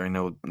guys out there, I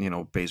know,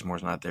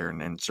 Bazemore's not there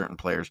and certain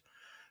players,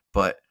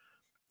 but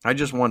I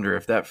just wonder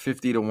if that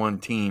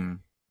 50-1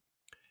 team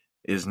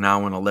is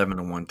now an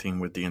 11-1 team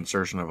with the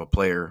insertion of a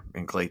player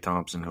in Klay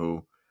Thompson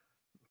who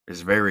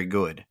is very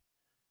good,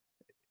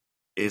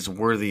 is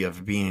worthy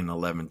of being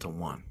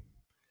 11-1.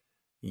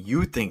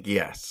 You think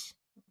yes.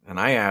 And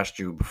I asked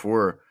you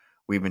before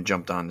we even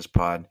jumped on this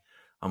pod,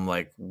 I'm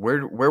like,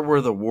 where were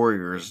the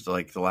Warriors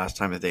like the last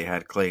time that they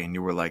had Klay? And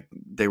you were like,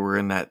 they were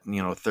in that,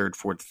 third,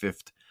 fourth,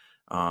 fifth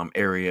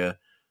area,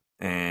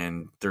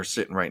 and they're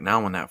sitting right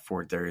now in that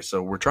fourth area.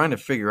 So we're trying to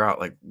figure out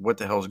like what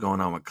the hell's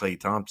going on with Klay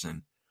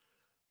Thompson.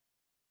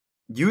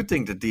 You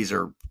think that these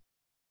are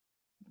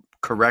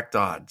correct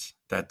odds,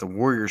 that the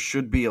Warriors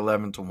should be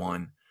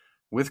 11-1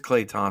 with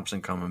Klay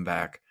Thompson coming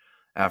back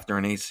after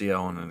an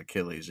ACL and an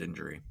Achilles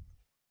injury.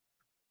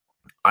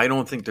 I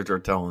don't think that they're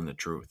telling the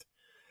truth.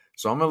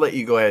 So I'm going to let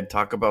you go ahead,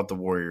 talk about the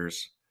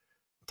Warriors,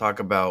 talk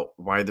about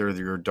why they're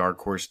your dark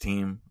horse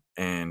team.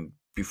 And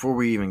before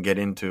we even get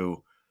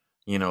into,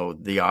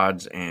 the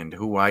odds and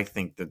who I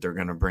think that they're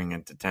going to bring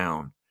into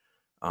town,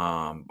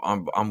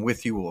 I'm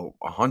with you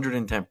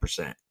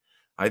 110%.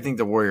 I think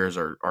the Warriors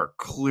are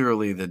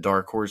clearly the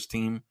dark horse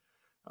team,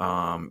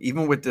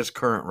 even with this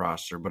current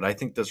roster. But I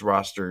think this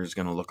roster is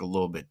going to look a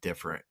little bit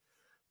different.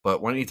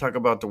 But why don't you talk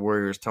about the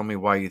Warriors? Tell me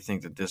why you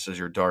think that this is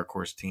your dark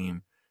horse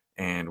team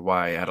and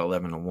why at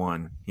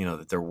 11-1,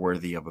 that they're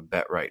worthy of a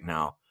bet right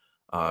now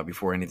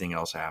before anything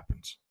else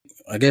happens.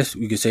 I guess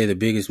we could say the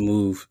biggest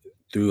move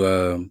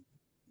through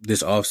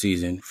this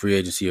offseason, free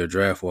agency or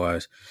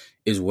draft-wise,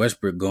 is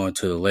Westbrook going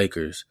to the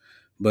Lakers.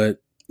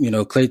 But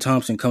Klay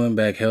Thompson coming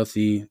back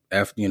healthy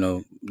after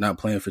not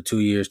playing for 2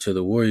 years to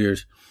the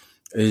Warriors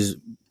is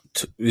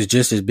is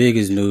just as big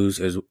as news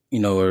as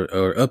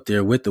or up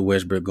there with the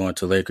Westbrook going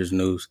to Lakers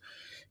news.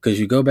 Because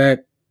you go back,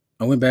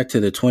 I went back to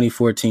the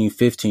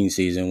 2014-15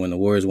 season when the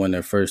Warriors won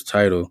their first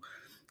title.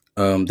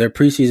 Their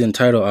preseason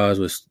title odds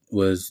was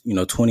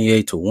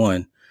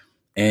 28-1,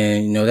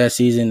 and that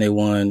season they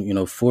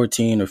won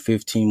 14 or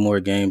 15 more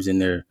games in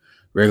their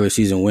regular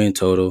season win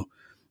total.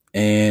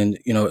 And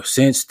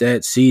since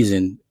that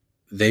season,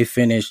 they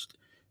finished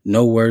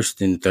no worse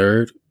than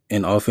third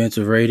in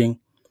offensive rating,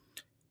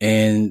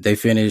 and they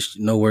finished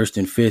no worse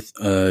than fifth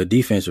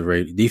defensive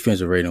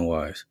rating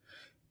wise.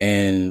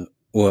 And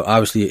well,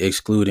 obviously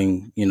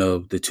excluding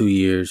the 2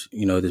 years,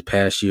 this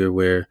past year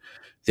where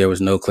there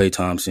was no Klay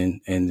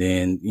Thompson, and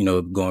then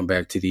going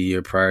back to the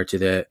year prior to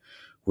that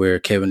where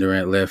Kevin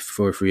Durant left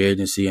for free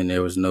agency and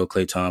there was no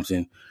Klay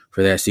Thompson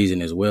for that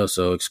season as well.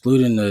 So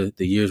excluding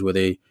the years where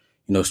they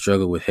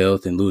struggled with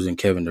health and losing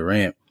Kevin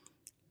Durant,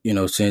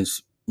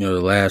 since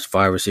the last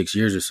 5 or 6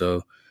 years or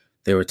so,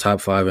 they were top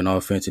 5 in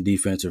offense and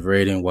defensive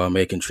rating while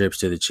making trips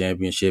to the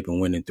championship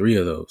and winning 3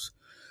 of those.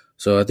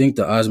 So I think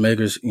the odds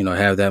makers,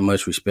 have that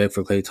much respect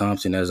for Klay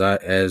Thompson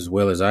as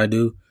well as I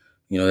do.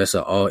 That's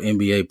an all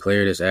NBA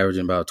player that's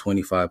averaging about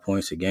 25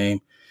 points a game.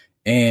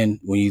 And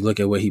when you look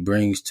at what he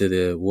brings to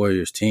the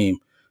Warriors team,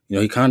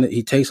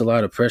 he takes a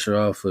lot of pressure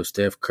off of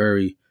Steph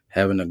Curry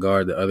having to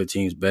guard the other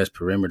team's best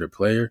perimeter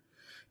player.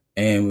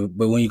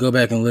 But when you go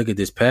back and look at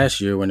this past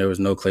year when there was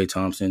no Klay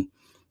Thompson,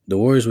 the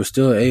Warriors were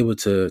still able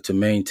to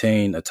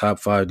maintain a top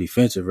 5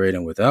 defensive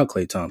rating without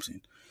Klay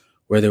Thompson.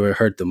 Where they were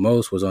hurt the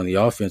most was on the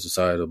offensive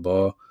side of the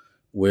ball,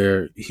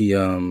 where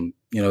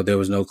there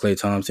was no Klay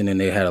Thompson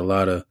and they had a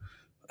lot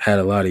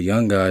of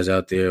young guys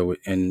out there,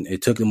 and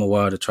it took them a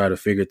while to try to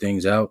figure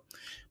things out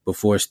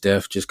before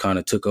Steph just kind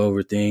of took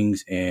over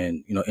things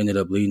and ended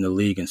up leading the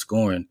league in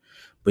scoring.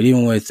 But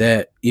even with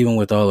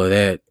all of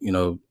that,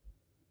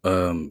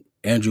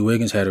 Andrew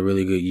Wiggins had a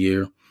really good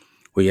year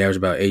where he averaged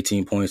about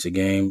 18 points a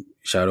game,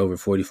 shot over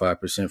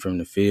 45% from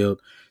the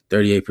field,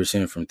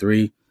 38% from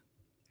three.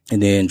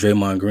 And then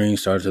Draymond Green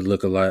started to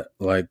look a lot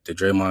like the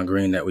Draymond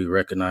Green that we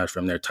recognize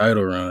from their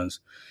title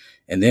runs.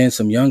 And then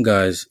some young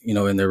guys,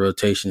 in their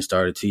rotation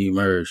started to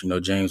emerge.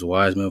 James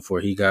Wiseman, before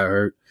he got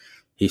hurt,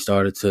 he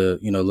started to,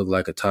 look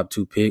like a top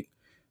 2 pick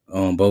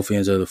on both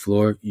ends of the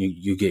floor.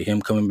 You get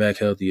him coming back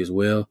healthy as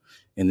well.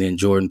 And then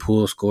Jordan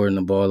Poole scoring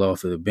the ball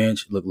off of the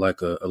bench, looked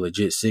like a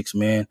legit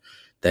 6-man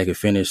that could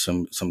finish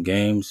some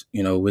games,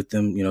 with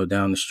them,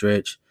 down the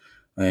stretch.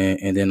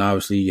 And then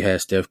obviously you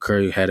had Steph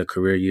Curry, who had a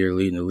career year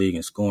leading the league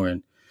in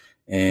scoring.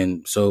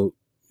 And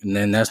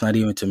then that's not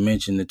even to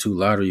mention the 2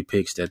 lottery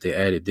picks that they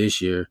added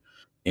this year,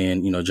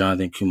 and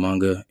Jonathan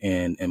Kuminga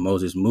and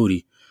Moses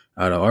Moody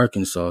out of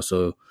Arkansas.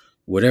 So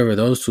whatever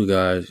those 2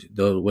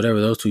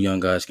 young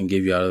guys can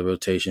give you out of the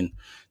rotation,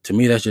 to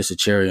me that's just a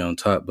cherry on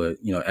top. But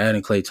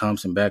adding Klay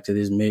Thompson back to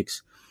this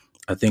mix,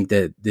 I think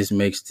that this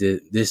makes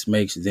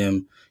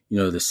them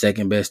the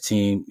second best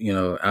team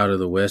out of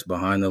the West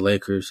behind the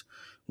Lakers.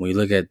 When you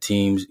look at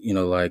teams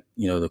like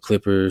the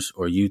Clippers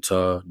or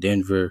Utah,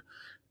 Denver,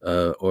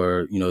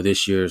 or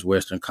this year's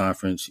Western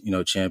Conference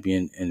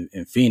champion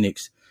in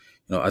Phoenix,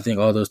 I think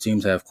all those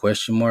teams have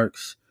question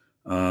marks.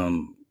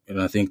 And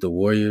I think the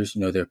Warriors,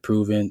 they're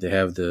proven they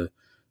have the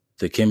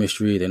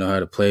chemistry, they know how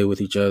to play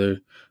with each other.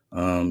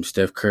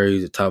 Steph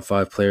Curry's a top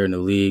 5 player in the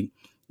league,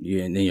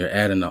 and then you're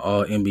adding an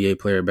all NBA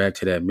player back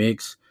to that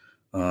mix.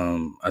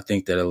 I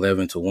think that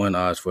 11-1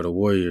 odds for the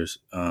Warriors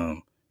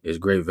is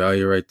great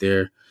value right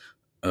there.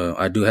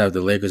 I do have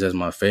the Lakers as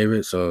my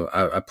favorite, so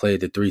I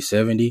played the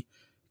 370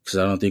 because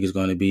I don't think it's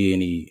going to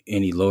be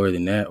any lower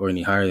than that or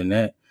any higher than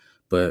that.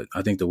 But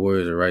I think the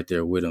Warriors are right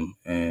there with them,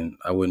 and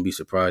I wouldn't be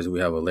surprised if we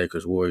have a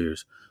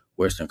Lakers-Warriors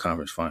Western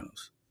Conference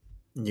Finals.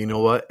 You know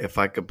what? If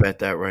I could bet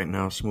that right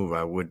now, Smooth,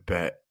 I would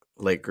bet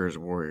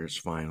Lakers-Warriors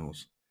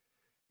Finals.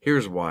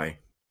 Here's why.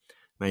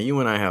 Now,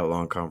 you and I had a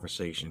long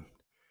conversation.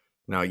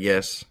 Now,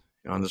 yes,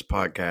 on this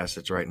podcast,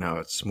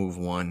 it's Smooth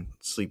 1,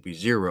 Sleepy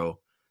 0.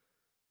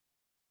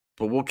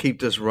 But we'll keep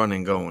this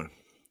running going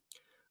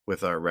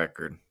with our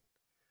record,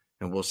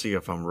 and we'll see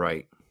if I'm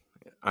right.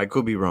 I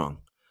could be wrong,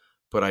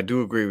 but I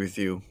do agree with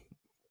you.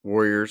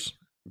 Warriors,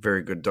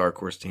 very good dark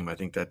horse team. I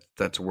think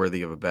that's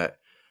worthy of a bet,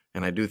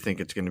 and I do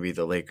think it's going to be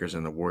the Lakers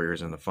and the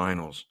Warriors in the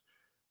finals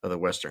of the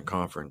Western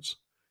Conference,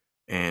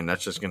 and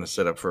that's just going to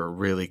set up for a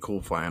really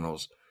cool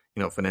finals.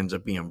 If it ends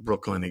up being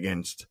Brooklyn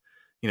against,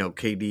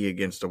 KD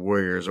against the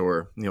Warriors,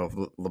 or if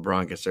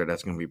LeBron gets there,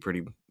 that's going to be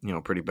pretty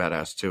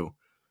badass too.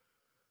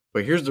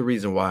 But here's the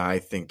reason why I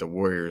think the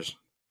Warriors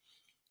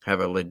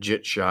have a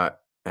legit shot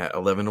at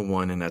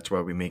 11-1, and that's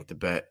why we make the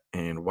bet,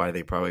 and why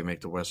they probably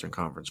make the Western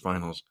Conference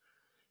Finals.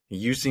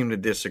 You seem to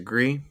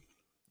disagree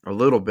a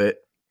little bit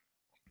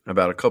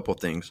about a couple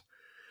things,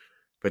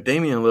 but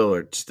Damian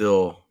Lillard's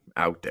still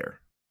out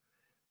there.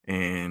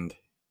 And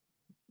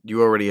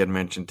you already had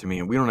mentioned to me,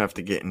 and we don't have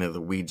to get into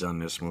the weeds on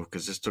this move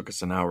because this took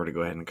us an hour to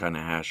go ahead and kind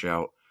of hash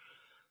out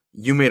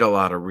You made a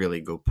lot of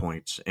really good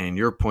points, and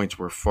your points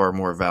were far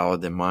more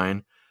valid than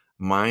mine.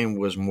 Mine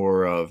was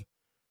more of,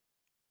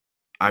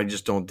 I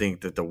just don't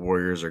think that the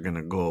Warriors are going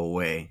to go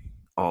away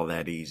all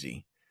that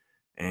easy.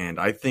 And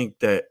I think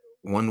that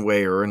one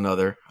way or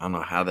another, I don't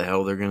know how the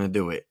hell they're going to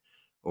do it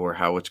or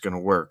how it's going to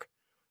work,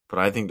 but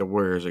I think the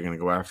Warriors are going to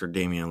go after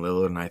Damian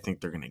Lillard, and I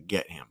think they're going to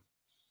get him.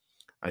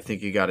 I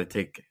think you got to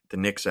take the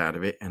Knicks out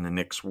of it, and I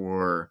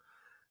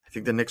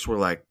think the Knicks were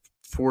like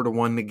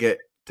 4-1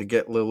 to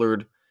get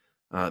Lillard.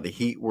 The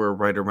Heat were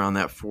right around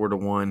that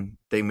 4-1.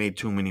 They made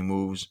too many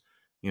moves,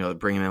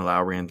 bringing in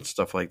Lowry and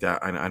stuff like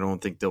that. I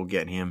don't think they'll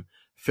get him.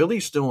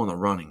 Philly's still in the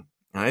running,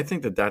 and I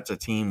think that that's a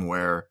team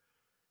where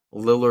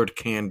Lillard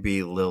can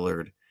be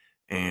Lillard,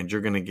 and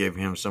you're going to give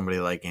him somebody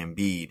like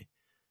Embiid.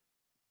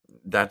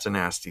 That's a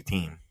nasty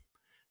team.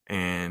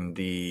 And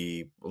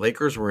the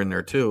Lakers were in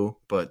there too,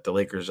 but the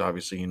Lakers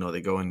obviously,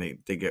 they go and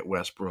they get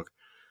Westbrook.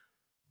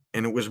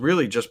 And it was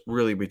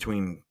really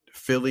between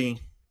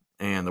Philly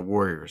and the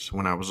Warriors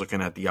when I was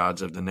looking at the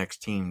odds of the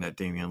next team that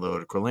Damian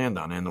Lillard could land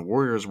on. And the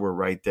Warriors were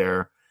right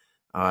there,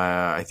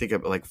 I think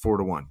at like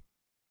 4-1.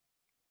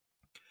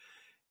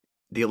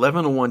 The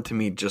 11-1 to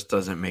me just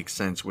doesn't make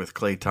sense with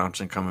Klay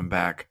Thompson coming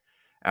back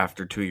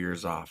after 2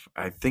 years off.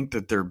 I think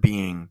that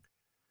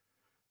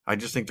I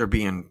just think they're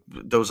being,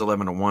 those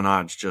 11-1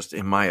 odds just,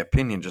 in my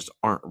opinion, just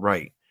aren't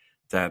right.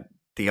 That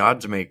the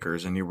odds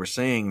makers, and you were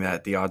saying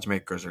that the odds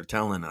makers are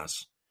telling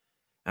us,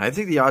 and I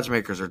think the odds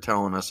makers are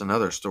telling us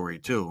another story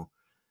too,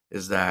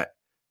 is that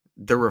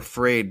they're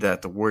afraid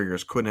that the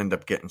Warriors could end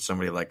up getting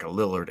somebody like a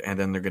Lillard, and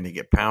then they're going to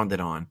get pounded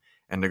on,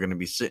 and they're going to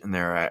be sitting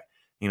there at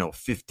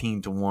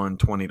 15-1,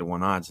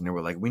 20-1 odds, and they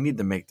were like, we need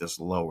to make this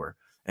lower,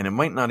 and it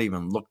might not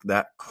even look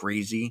that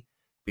crazy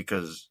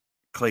because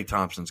Klay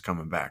Thompson's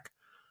coming back.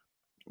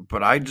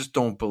 But I just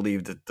don't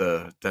believe that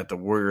the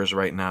Warriors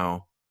right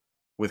now,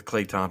 with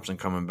Klay Thompson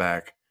coming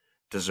back,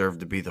 deserve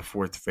to be the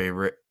fourth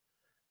favorite.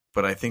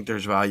 But I think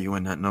there's value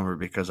in that number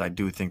because I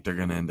do think they're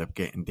going to end up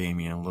getting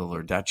Damian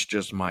Lillard. That's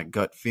just my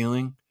gut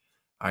feeling.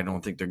 I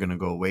don't think they're going to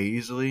go away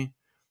easily.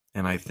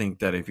 And I think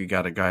that if you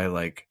got a guy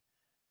like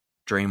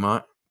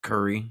Draymond,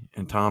 Curry,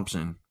 and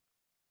Thompson,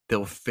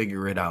 they'll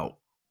figure it out.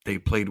 They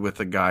played with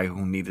a guy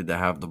who needed to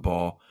have the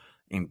ball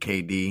in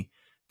KD.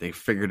 They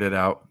figured it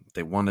out.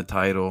 They won the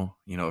title.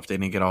 If they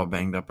didn't get all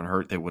banged up and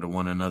hurt, they would have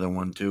won another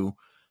one too.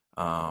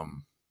 I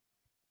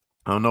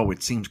don't know.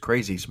 It seems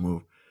crazy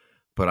smooth.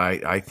 But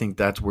I think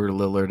that's where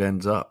Lillard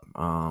ends up.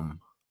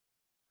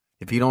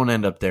 If he don't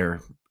end up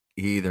there,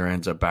 he either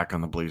ends up back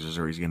on the Blazers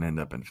or he's going to end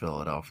up in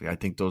Philadelphia. I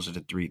think those are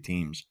the three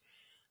teams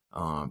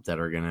that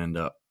are going to end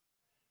up,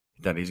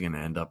 that he's going to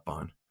end up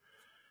on.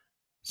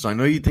 So I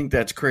know you think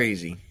that's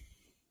crazy,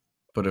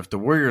 but if the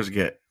Warriors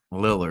get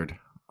Lillard,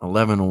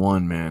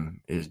 11-1,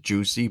 man, is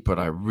juicy. But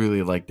I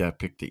really like that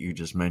pick that you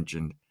just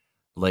mentioned,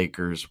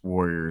 Lakers,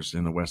 Warriors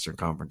in the Western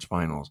Conference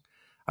Finals.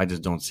 I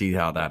just don't see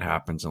how that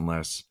happens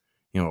unless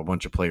a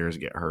bunch of players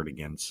get hurt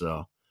again.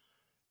 So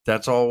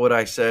that's all what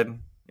I said.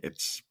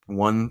 It's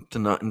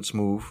 1-0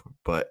 smooth,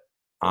 but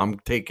I'm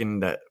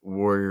taking that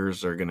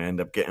Warriors are going to end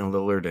up getting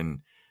Lillard, and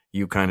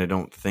you kind of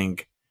don't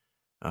think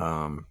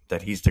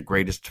that he's the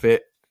greatest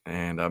fit.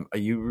 And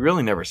you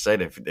really never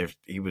said if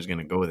he was going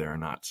to go there or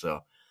not.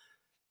 So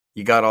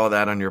you got all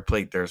that on your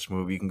plate there,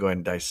 Smooth. You can go ahead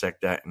and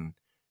dissect that and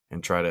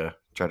try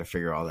to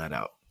figure all that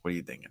out. What are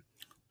you thinking?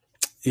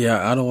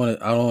 Yeah, I don't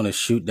want to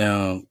shoot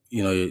down,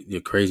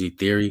 your crazy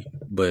theory,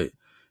 but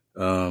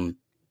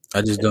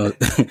I just don't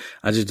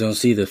I just don't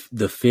see the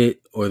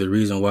fit or the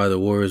reason why the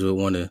Warriors would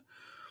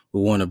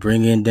want to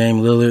bring in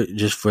Dame Lillard,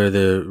 just for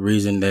the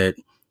reason that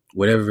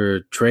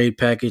whatever trade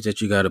package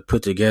that you got to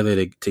put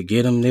together to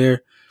get him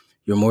there,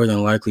 you're more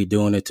than likely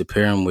doing it to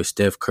pair him with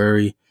Steph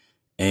Curry,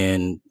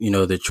 and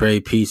the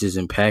trade pieces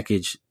and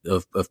package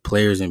of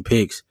players and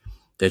picks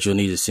that you'll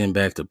need to send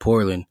back to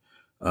Portland.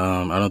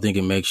 I don't think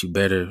it makes you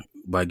better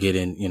by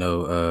getting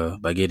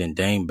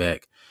Dame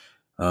back.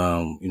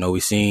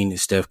 We've seen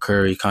Steph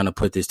Curry kind of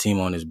put this team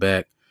on his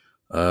back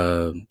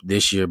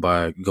this year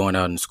by going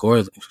out and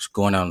scoring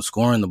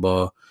the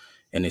ball,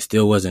 and it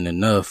still wasn't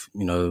enough.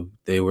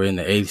 They were in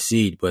the 8th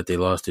seed, but they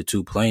lost the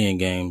 2 play-in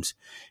games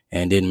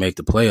and didn't make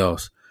the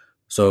playoffs.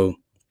 So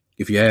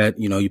if you add,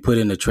 you put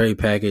in a trade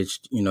package,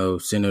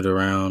 centered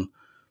around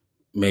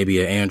maybe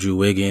a Andrew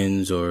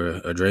Wiggins or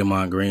a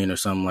Draymond Green or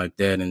something like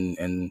that,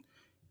 and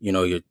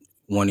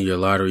one of your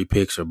lottery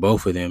picks or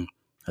both of them,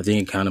 I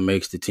think it kind of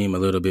makes the team a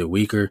little bit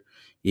weaker,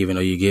 even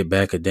though you get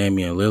back a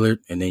Damian Lillard,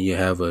 and then you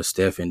have a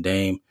Steph and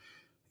Dame,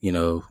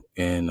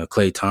 and a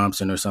Klay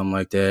Thompson or something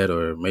like that,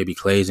 or maybe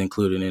Klay's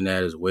included in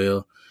that as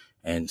well,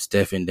 and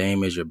Steph and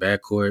Dame as your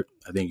backcourt.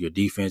 I think your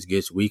defense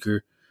gets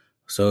weaker.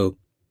 So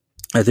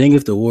I think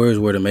if the Warriors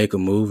were to make a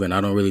move, and I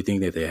don't really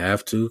think that they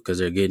have to because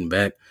they're getting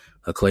back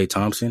a Klay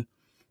Thompson,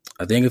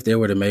 I think if they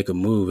were to make a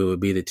move, it would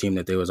be the team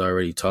that they was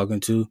already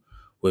talking to,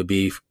 would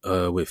be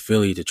with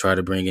Philly to try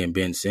to bring in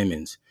Ben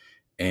Simmons.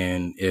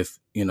 And if,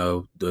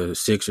 the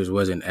Sixers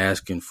wasn't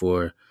asking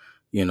for,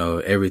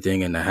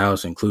 everything in the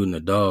house, including the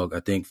dog, I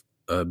think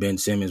Ben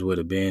Simmons would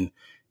have been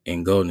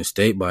in Golden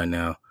State by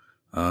now.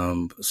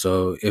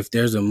 So if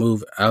there's a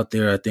move out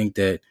there, I think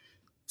that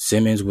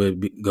Simmons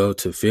would go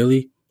to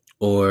Philly,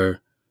 or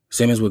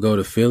Simmons would go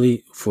to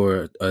Philly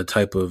for a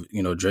type of,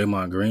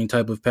 Draymond Green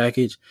type of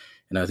package.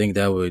 And I think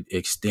that would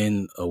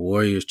extend a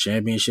Warriors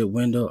championship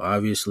window.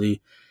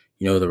 Obviously,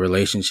 the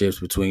relationships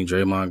between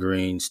Draymond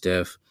Green,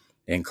 Steph,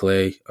 and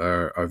Clay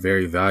are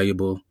very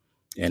valuable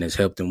and has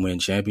helped them win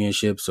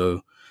championships.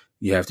 So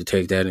you have to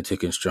take that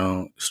into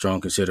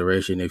strong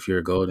consideration if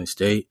you're Golden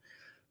State.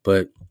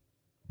 But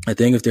I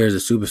think if there's a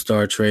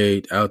superstar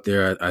trade out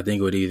there, I think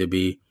it would either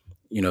be,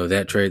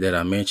 that trade that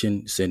I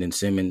mentioned, sending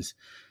Simmons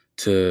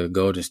to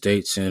Golden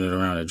State, centered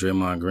around a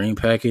Draymond Green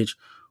package,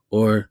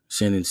 or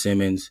sending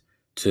Simmons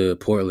to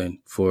Portland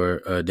for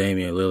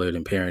Damian Lillard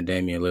and pairing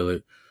Damian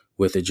Lillard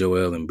with a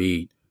Joel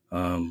Embiid.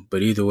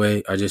 But either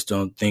way, I just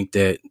don't think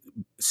that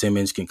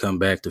Simmons can come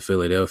back to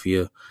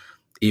Philadelphia,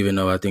 even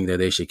though I think that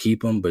they should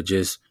keep him. But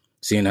just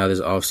seeing how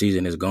this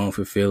offseason is going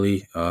for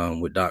Philly,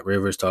 with Doc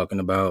Rivers talking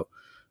about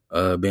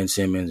Ben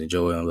Simmons and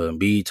Joel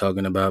Embiid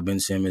talking about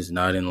Ben Simmons,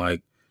 not in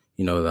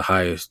the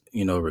highest,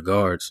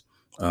 regards.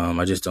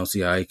 I just don't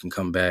see how he can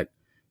come back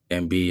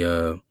and be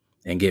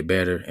and get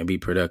better and be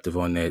productive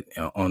on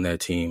that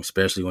team,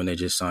 especially when they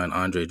just signed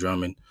Andre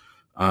Drummond.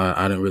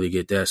 I didn't really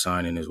get that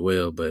signing as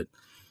well, but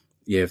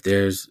yeah, if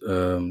there's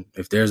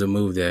a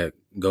move that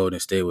Golden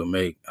State would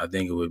make, I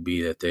think it would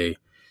be that they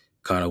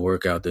kind of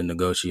work out the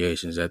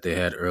negotiations that they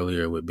had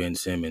earlier with Ben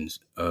Simmons,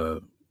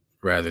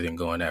 rather than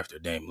going after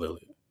Dame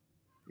Lillard.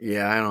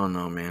 Yeah, I don't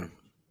know, man.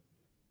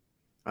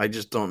 I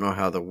just don't know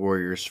how the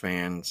Warriors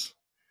fans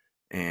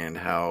and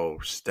how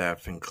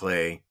Steph and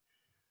Clay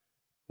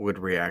would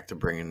react to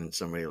bringing in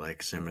somebody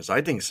like Simmons.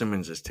 I think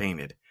Simmons is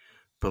tainted.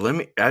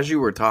 But as you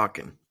were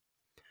talking,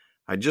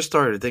 I just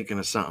started thinking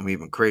of something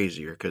even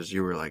crazier because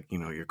you were like,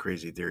 your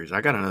crazy theories.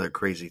 I got another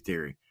crazy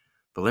theory.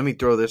 But let me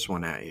throw this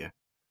one at you.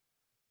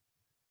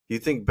 Do you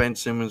think Ben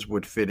Simmons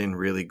would fit in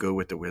really good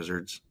with the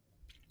Wizards?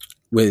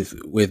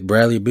 With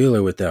Bradley Beal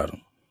or without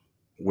him?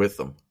 With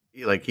them.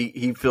 Like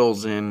he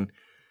fills in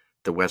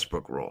the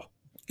Westbrook role.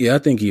 Yeah, I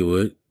think he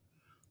would.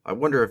 I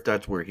wonder if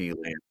that's where he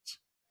lands.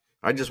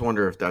 I just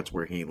wonder if that's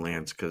where he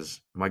lands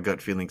because my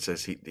gut feeling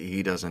says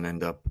he doesn't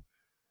end up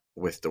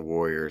with the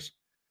Warriors.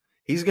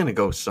 He's going to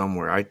go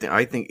somewhere. I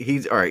think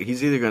he's all right.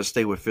 He's either going to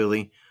stay with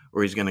Philly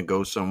or he's going to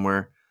go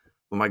somewhere.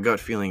 But my gut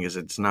feeling is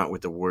it's not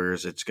with the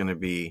Warriors. It's going to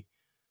be,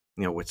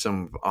 with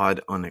some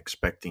odd,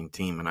 unexpected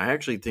team. And I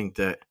actually think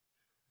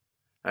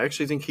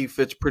he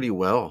fits pretty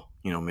well.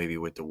 Maybe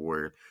with the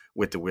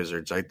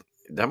Wizards.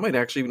 That might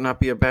actually not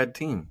be a bad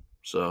team.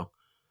 So.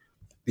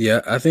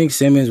 Yeah, I think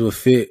Simmons would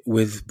fit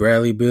with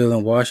Bradley Beal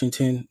in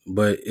Washington.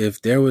 But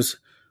if there was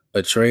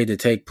a trade to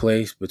take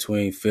place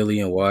between Philly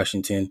and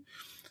Washington,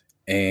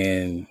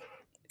 and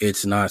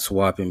it's not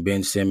swapping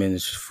Ben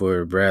Simmons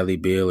for Bradley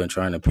Beal and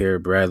trying to pair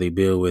Bradley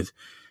Beal with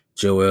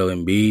Joel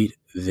Embiid,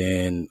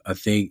 then I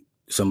think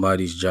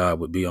somebody's job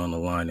would be on the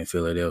line in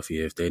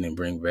Philadelphia if they didn't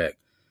bring back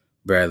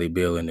Bradley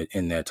Beal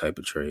in that type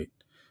of trade.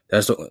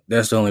 That's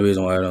the only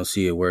reason why I don't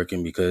see it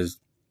working, because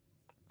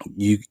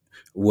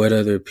what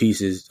other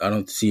pieces? I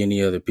don't see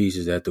any other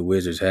pieces that the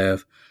Wizards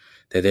have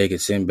that they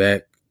could send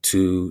back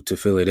to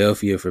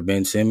Philadelphia for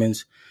Ben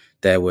Simmons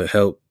that would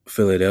help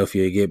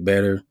Philadelphia get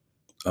better.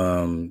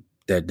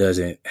 That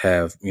doesn't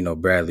have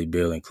Bradley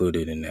Beal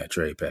included in that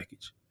trade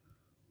package.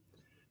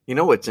 You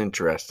know what's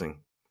interesting?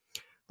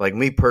 Like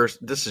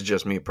this is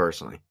just me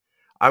personally.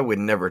 I would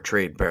never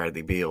trade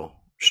Bradley Beal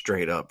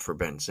straight up for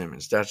Ben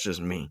Simmons. That's just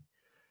me.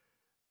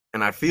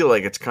 And I feel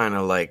like it's kind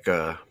of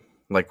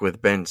like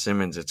with Ben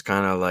Simmons, it's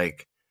kind of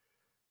like,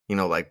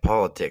 like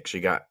politics. You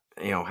got,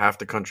 half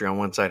the country on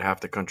one side, half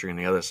the country on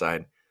the other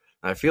side.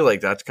 I feel like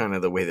that's kind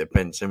of the way that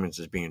Ben Simmons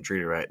is being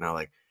treated right now.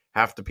 Like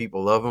half the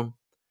people love him,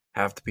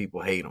 half the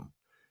people hate him.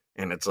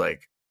 And it's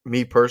like,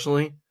 me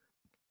personally,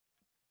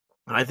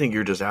 I think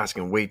you're just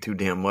asking way too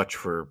damn much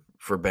for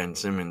Ben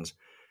Simmons.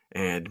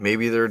 And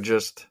maybe they're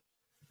just,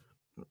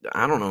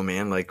 I don't know,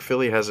 man. Like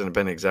Philly hasn't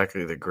been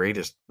exactly the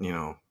greatest,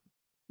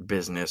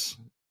 business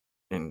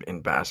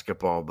in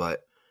basketball,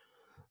 but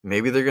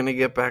maybe they're going to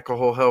get back a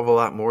whole hell of a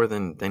lot more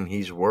than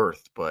he's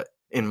worth. But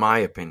in my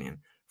opinion,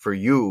 for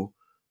you,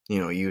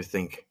 you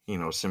think,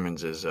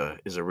 Simmons is a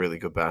really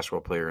good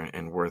basketball player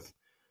and worth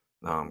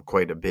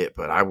quite a bit,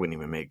 but I wouldn't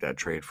even make that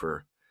trade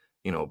for,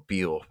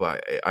 Beal.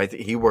 But I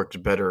think he works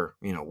better,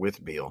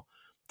 with Beal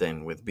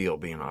than with Beal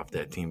being off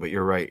that team. But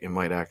you're right. It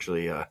might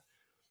actually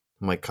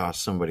might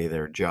cost somebody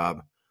their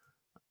job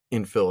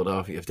in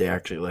Philadelphia if they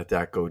actually let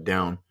that go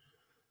down.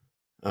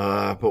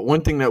 But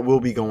one thing that will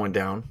be going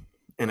down,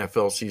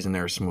 NFL season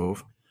there smooth.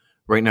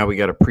 Right now we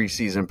got a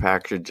preseason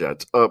package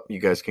that's up. You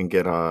guys can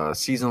get a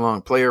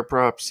season-long player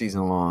props,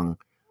 season-long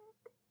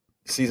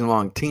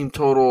team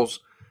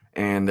totals,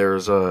 and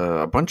there's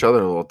a bunch of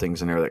other little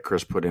things in there that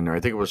Chris put in there. I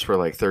think it was for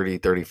like $30,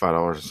 $35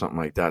 or something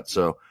like that.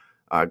 So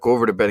go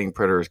over to Betting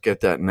Predators,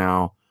 get that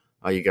now.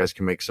 You guys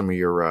can make some of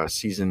your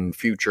season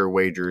future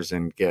wagers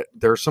and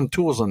there's some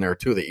tools in there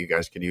too that you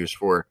guys could use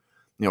for,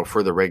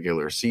 for the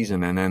regular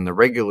season. And then the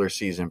regular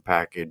season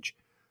package,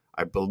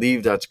 I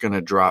believe that's going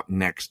to drop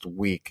next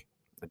week.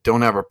 I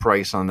don't have a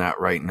price on that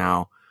right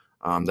now.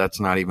 That's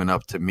not even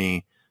up to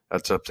me.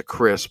 That's up to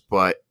Chris.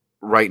 But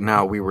right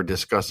now we were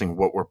discussing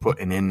what we're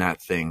putting in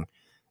that thing.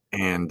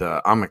 And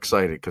I'm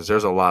excited because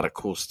there's a lot of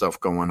cool stuff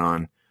going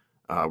on.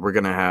 We're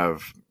going to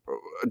have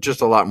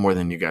just a lot more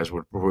than you guys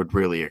would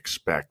really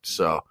expect.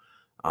 So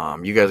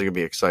you guys are going to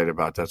be excited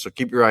about that. So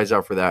keep your eyes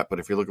out for that. But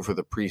if you're looking for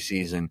the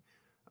preseason,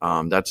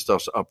 that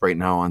stuff's up right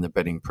now on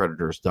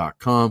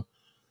thebettingpredators.com.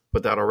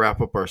 But that'll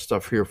wrap up our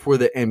stuff here for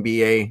the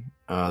NBA.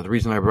 The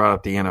reason I brought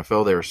up the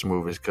NFL there,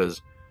 Smooth, is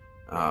because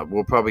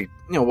we'll probably,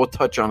 we'll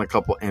touch on a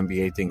couple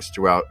NBA things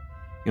throughout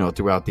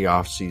the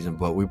off season,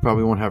 but we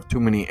probably won't have too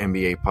many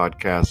NBA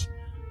podcasts,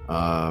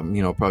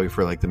 probably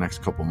for like the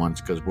next couple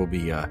months, because we'll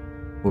be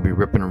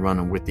ripping and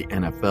running with the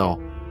NFL.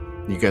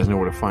 You guys know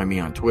where to find me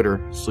on Twitter,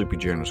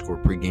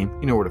 SleepyJ_pregame.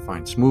 You know where to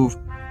find Smooth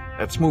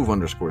at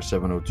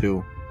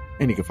Smooth_702.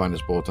 And you can find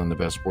us both on the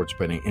best sports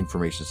betting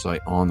information site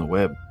on the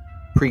web,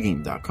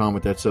 pregame.com.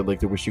 With that said, I'd like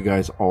to wish you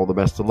guys all the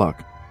best of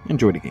luck.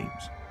 Enjoy the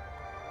games.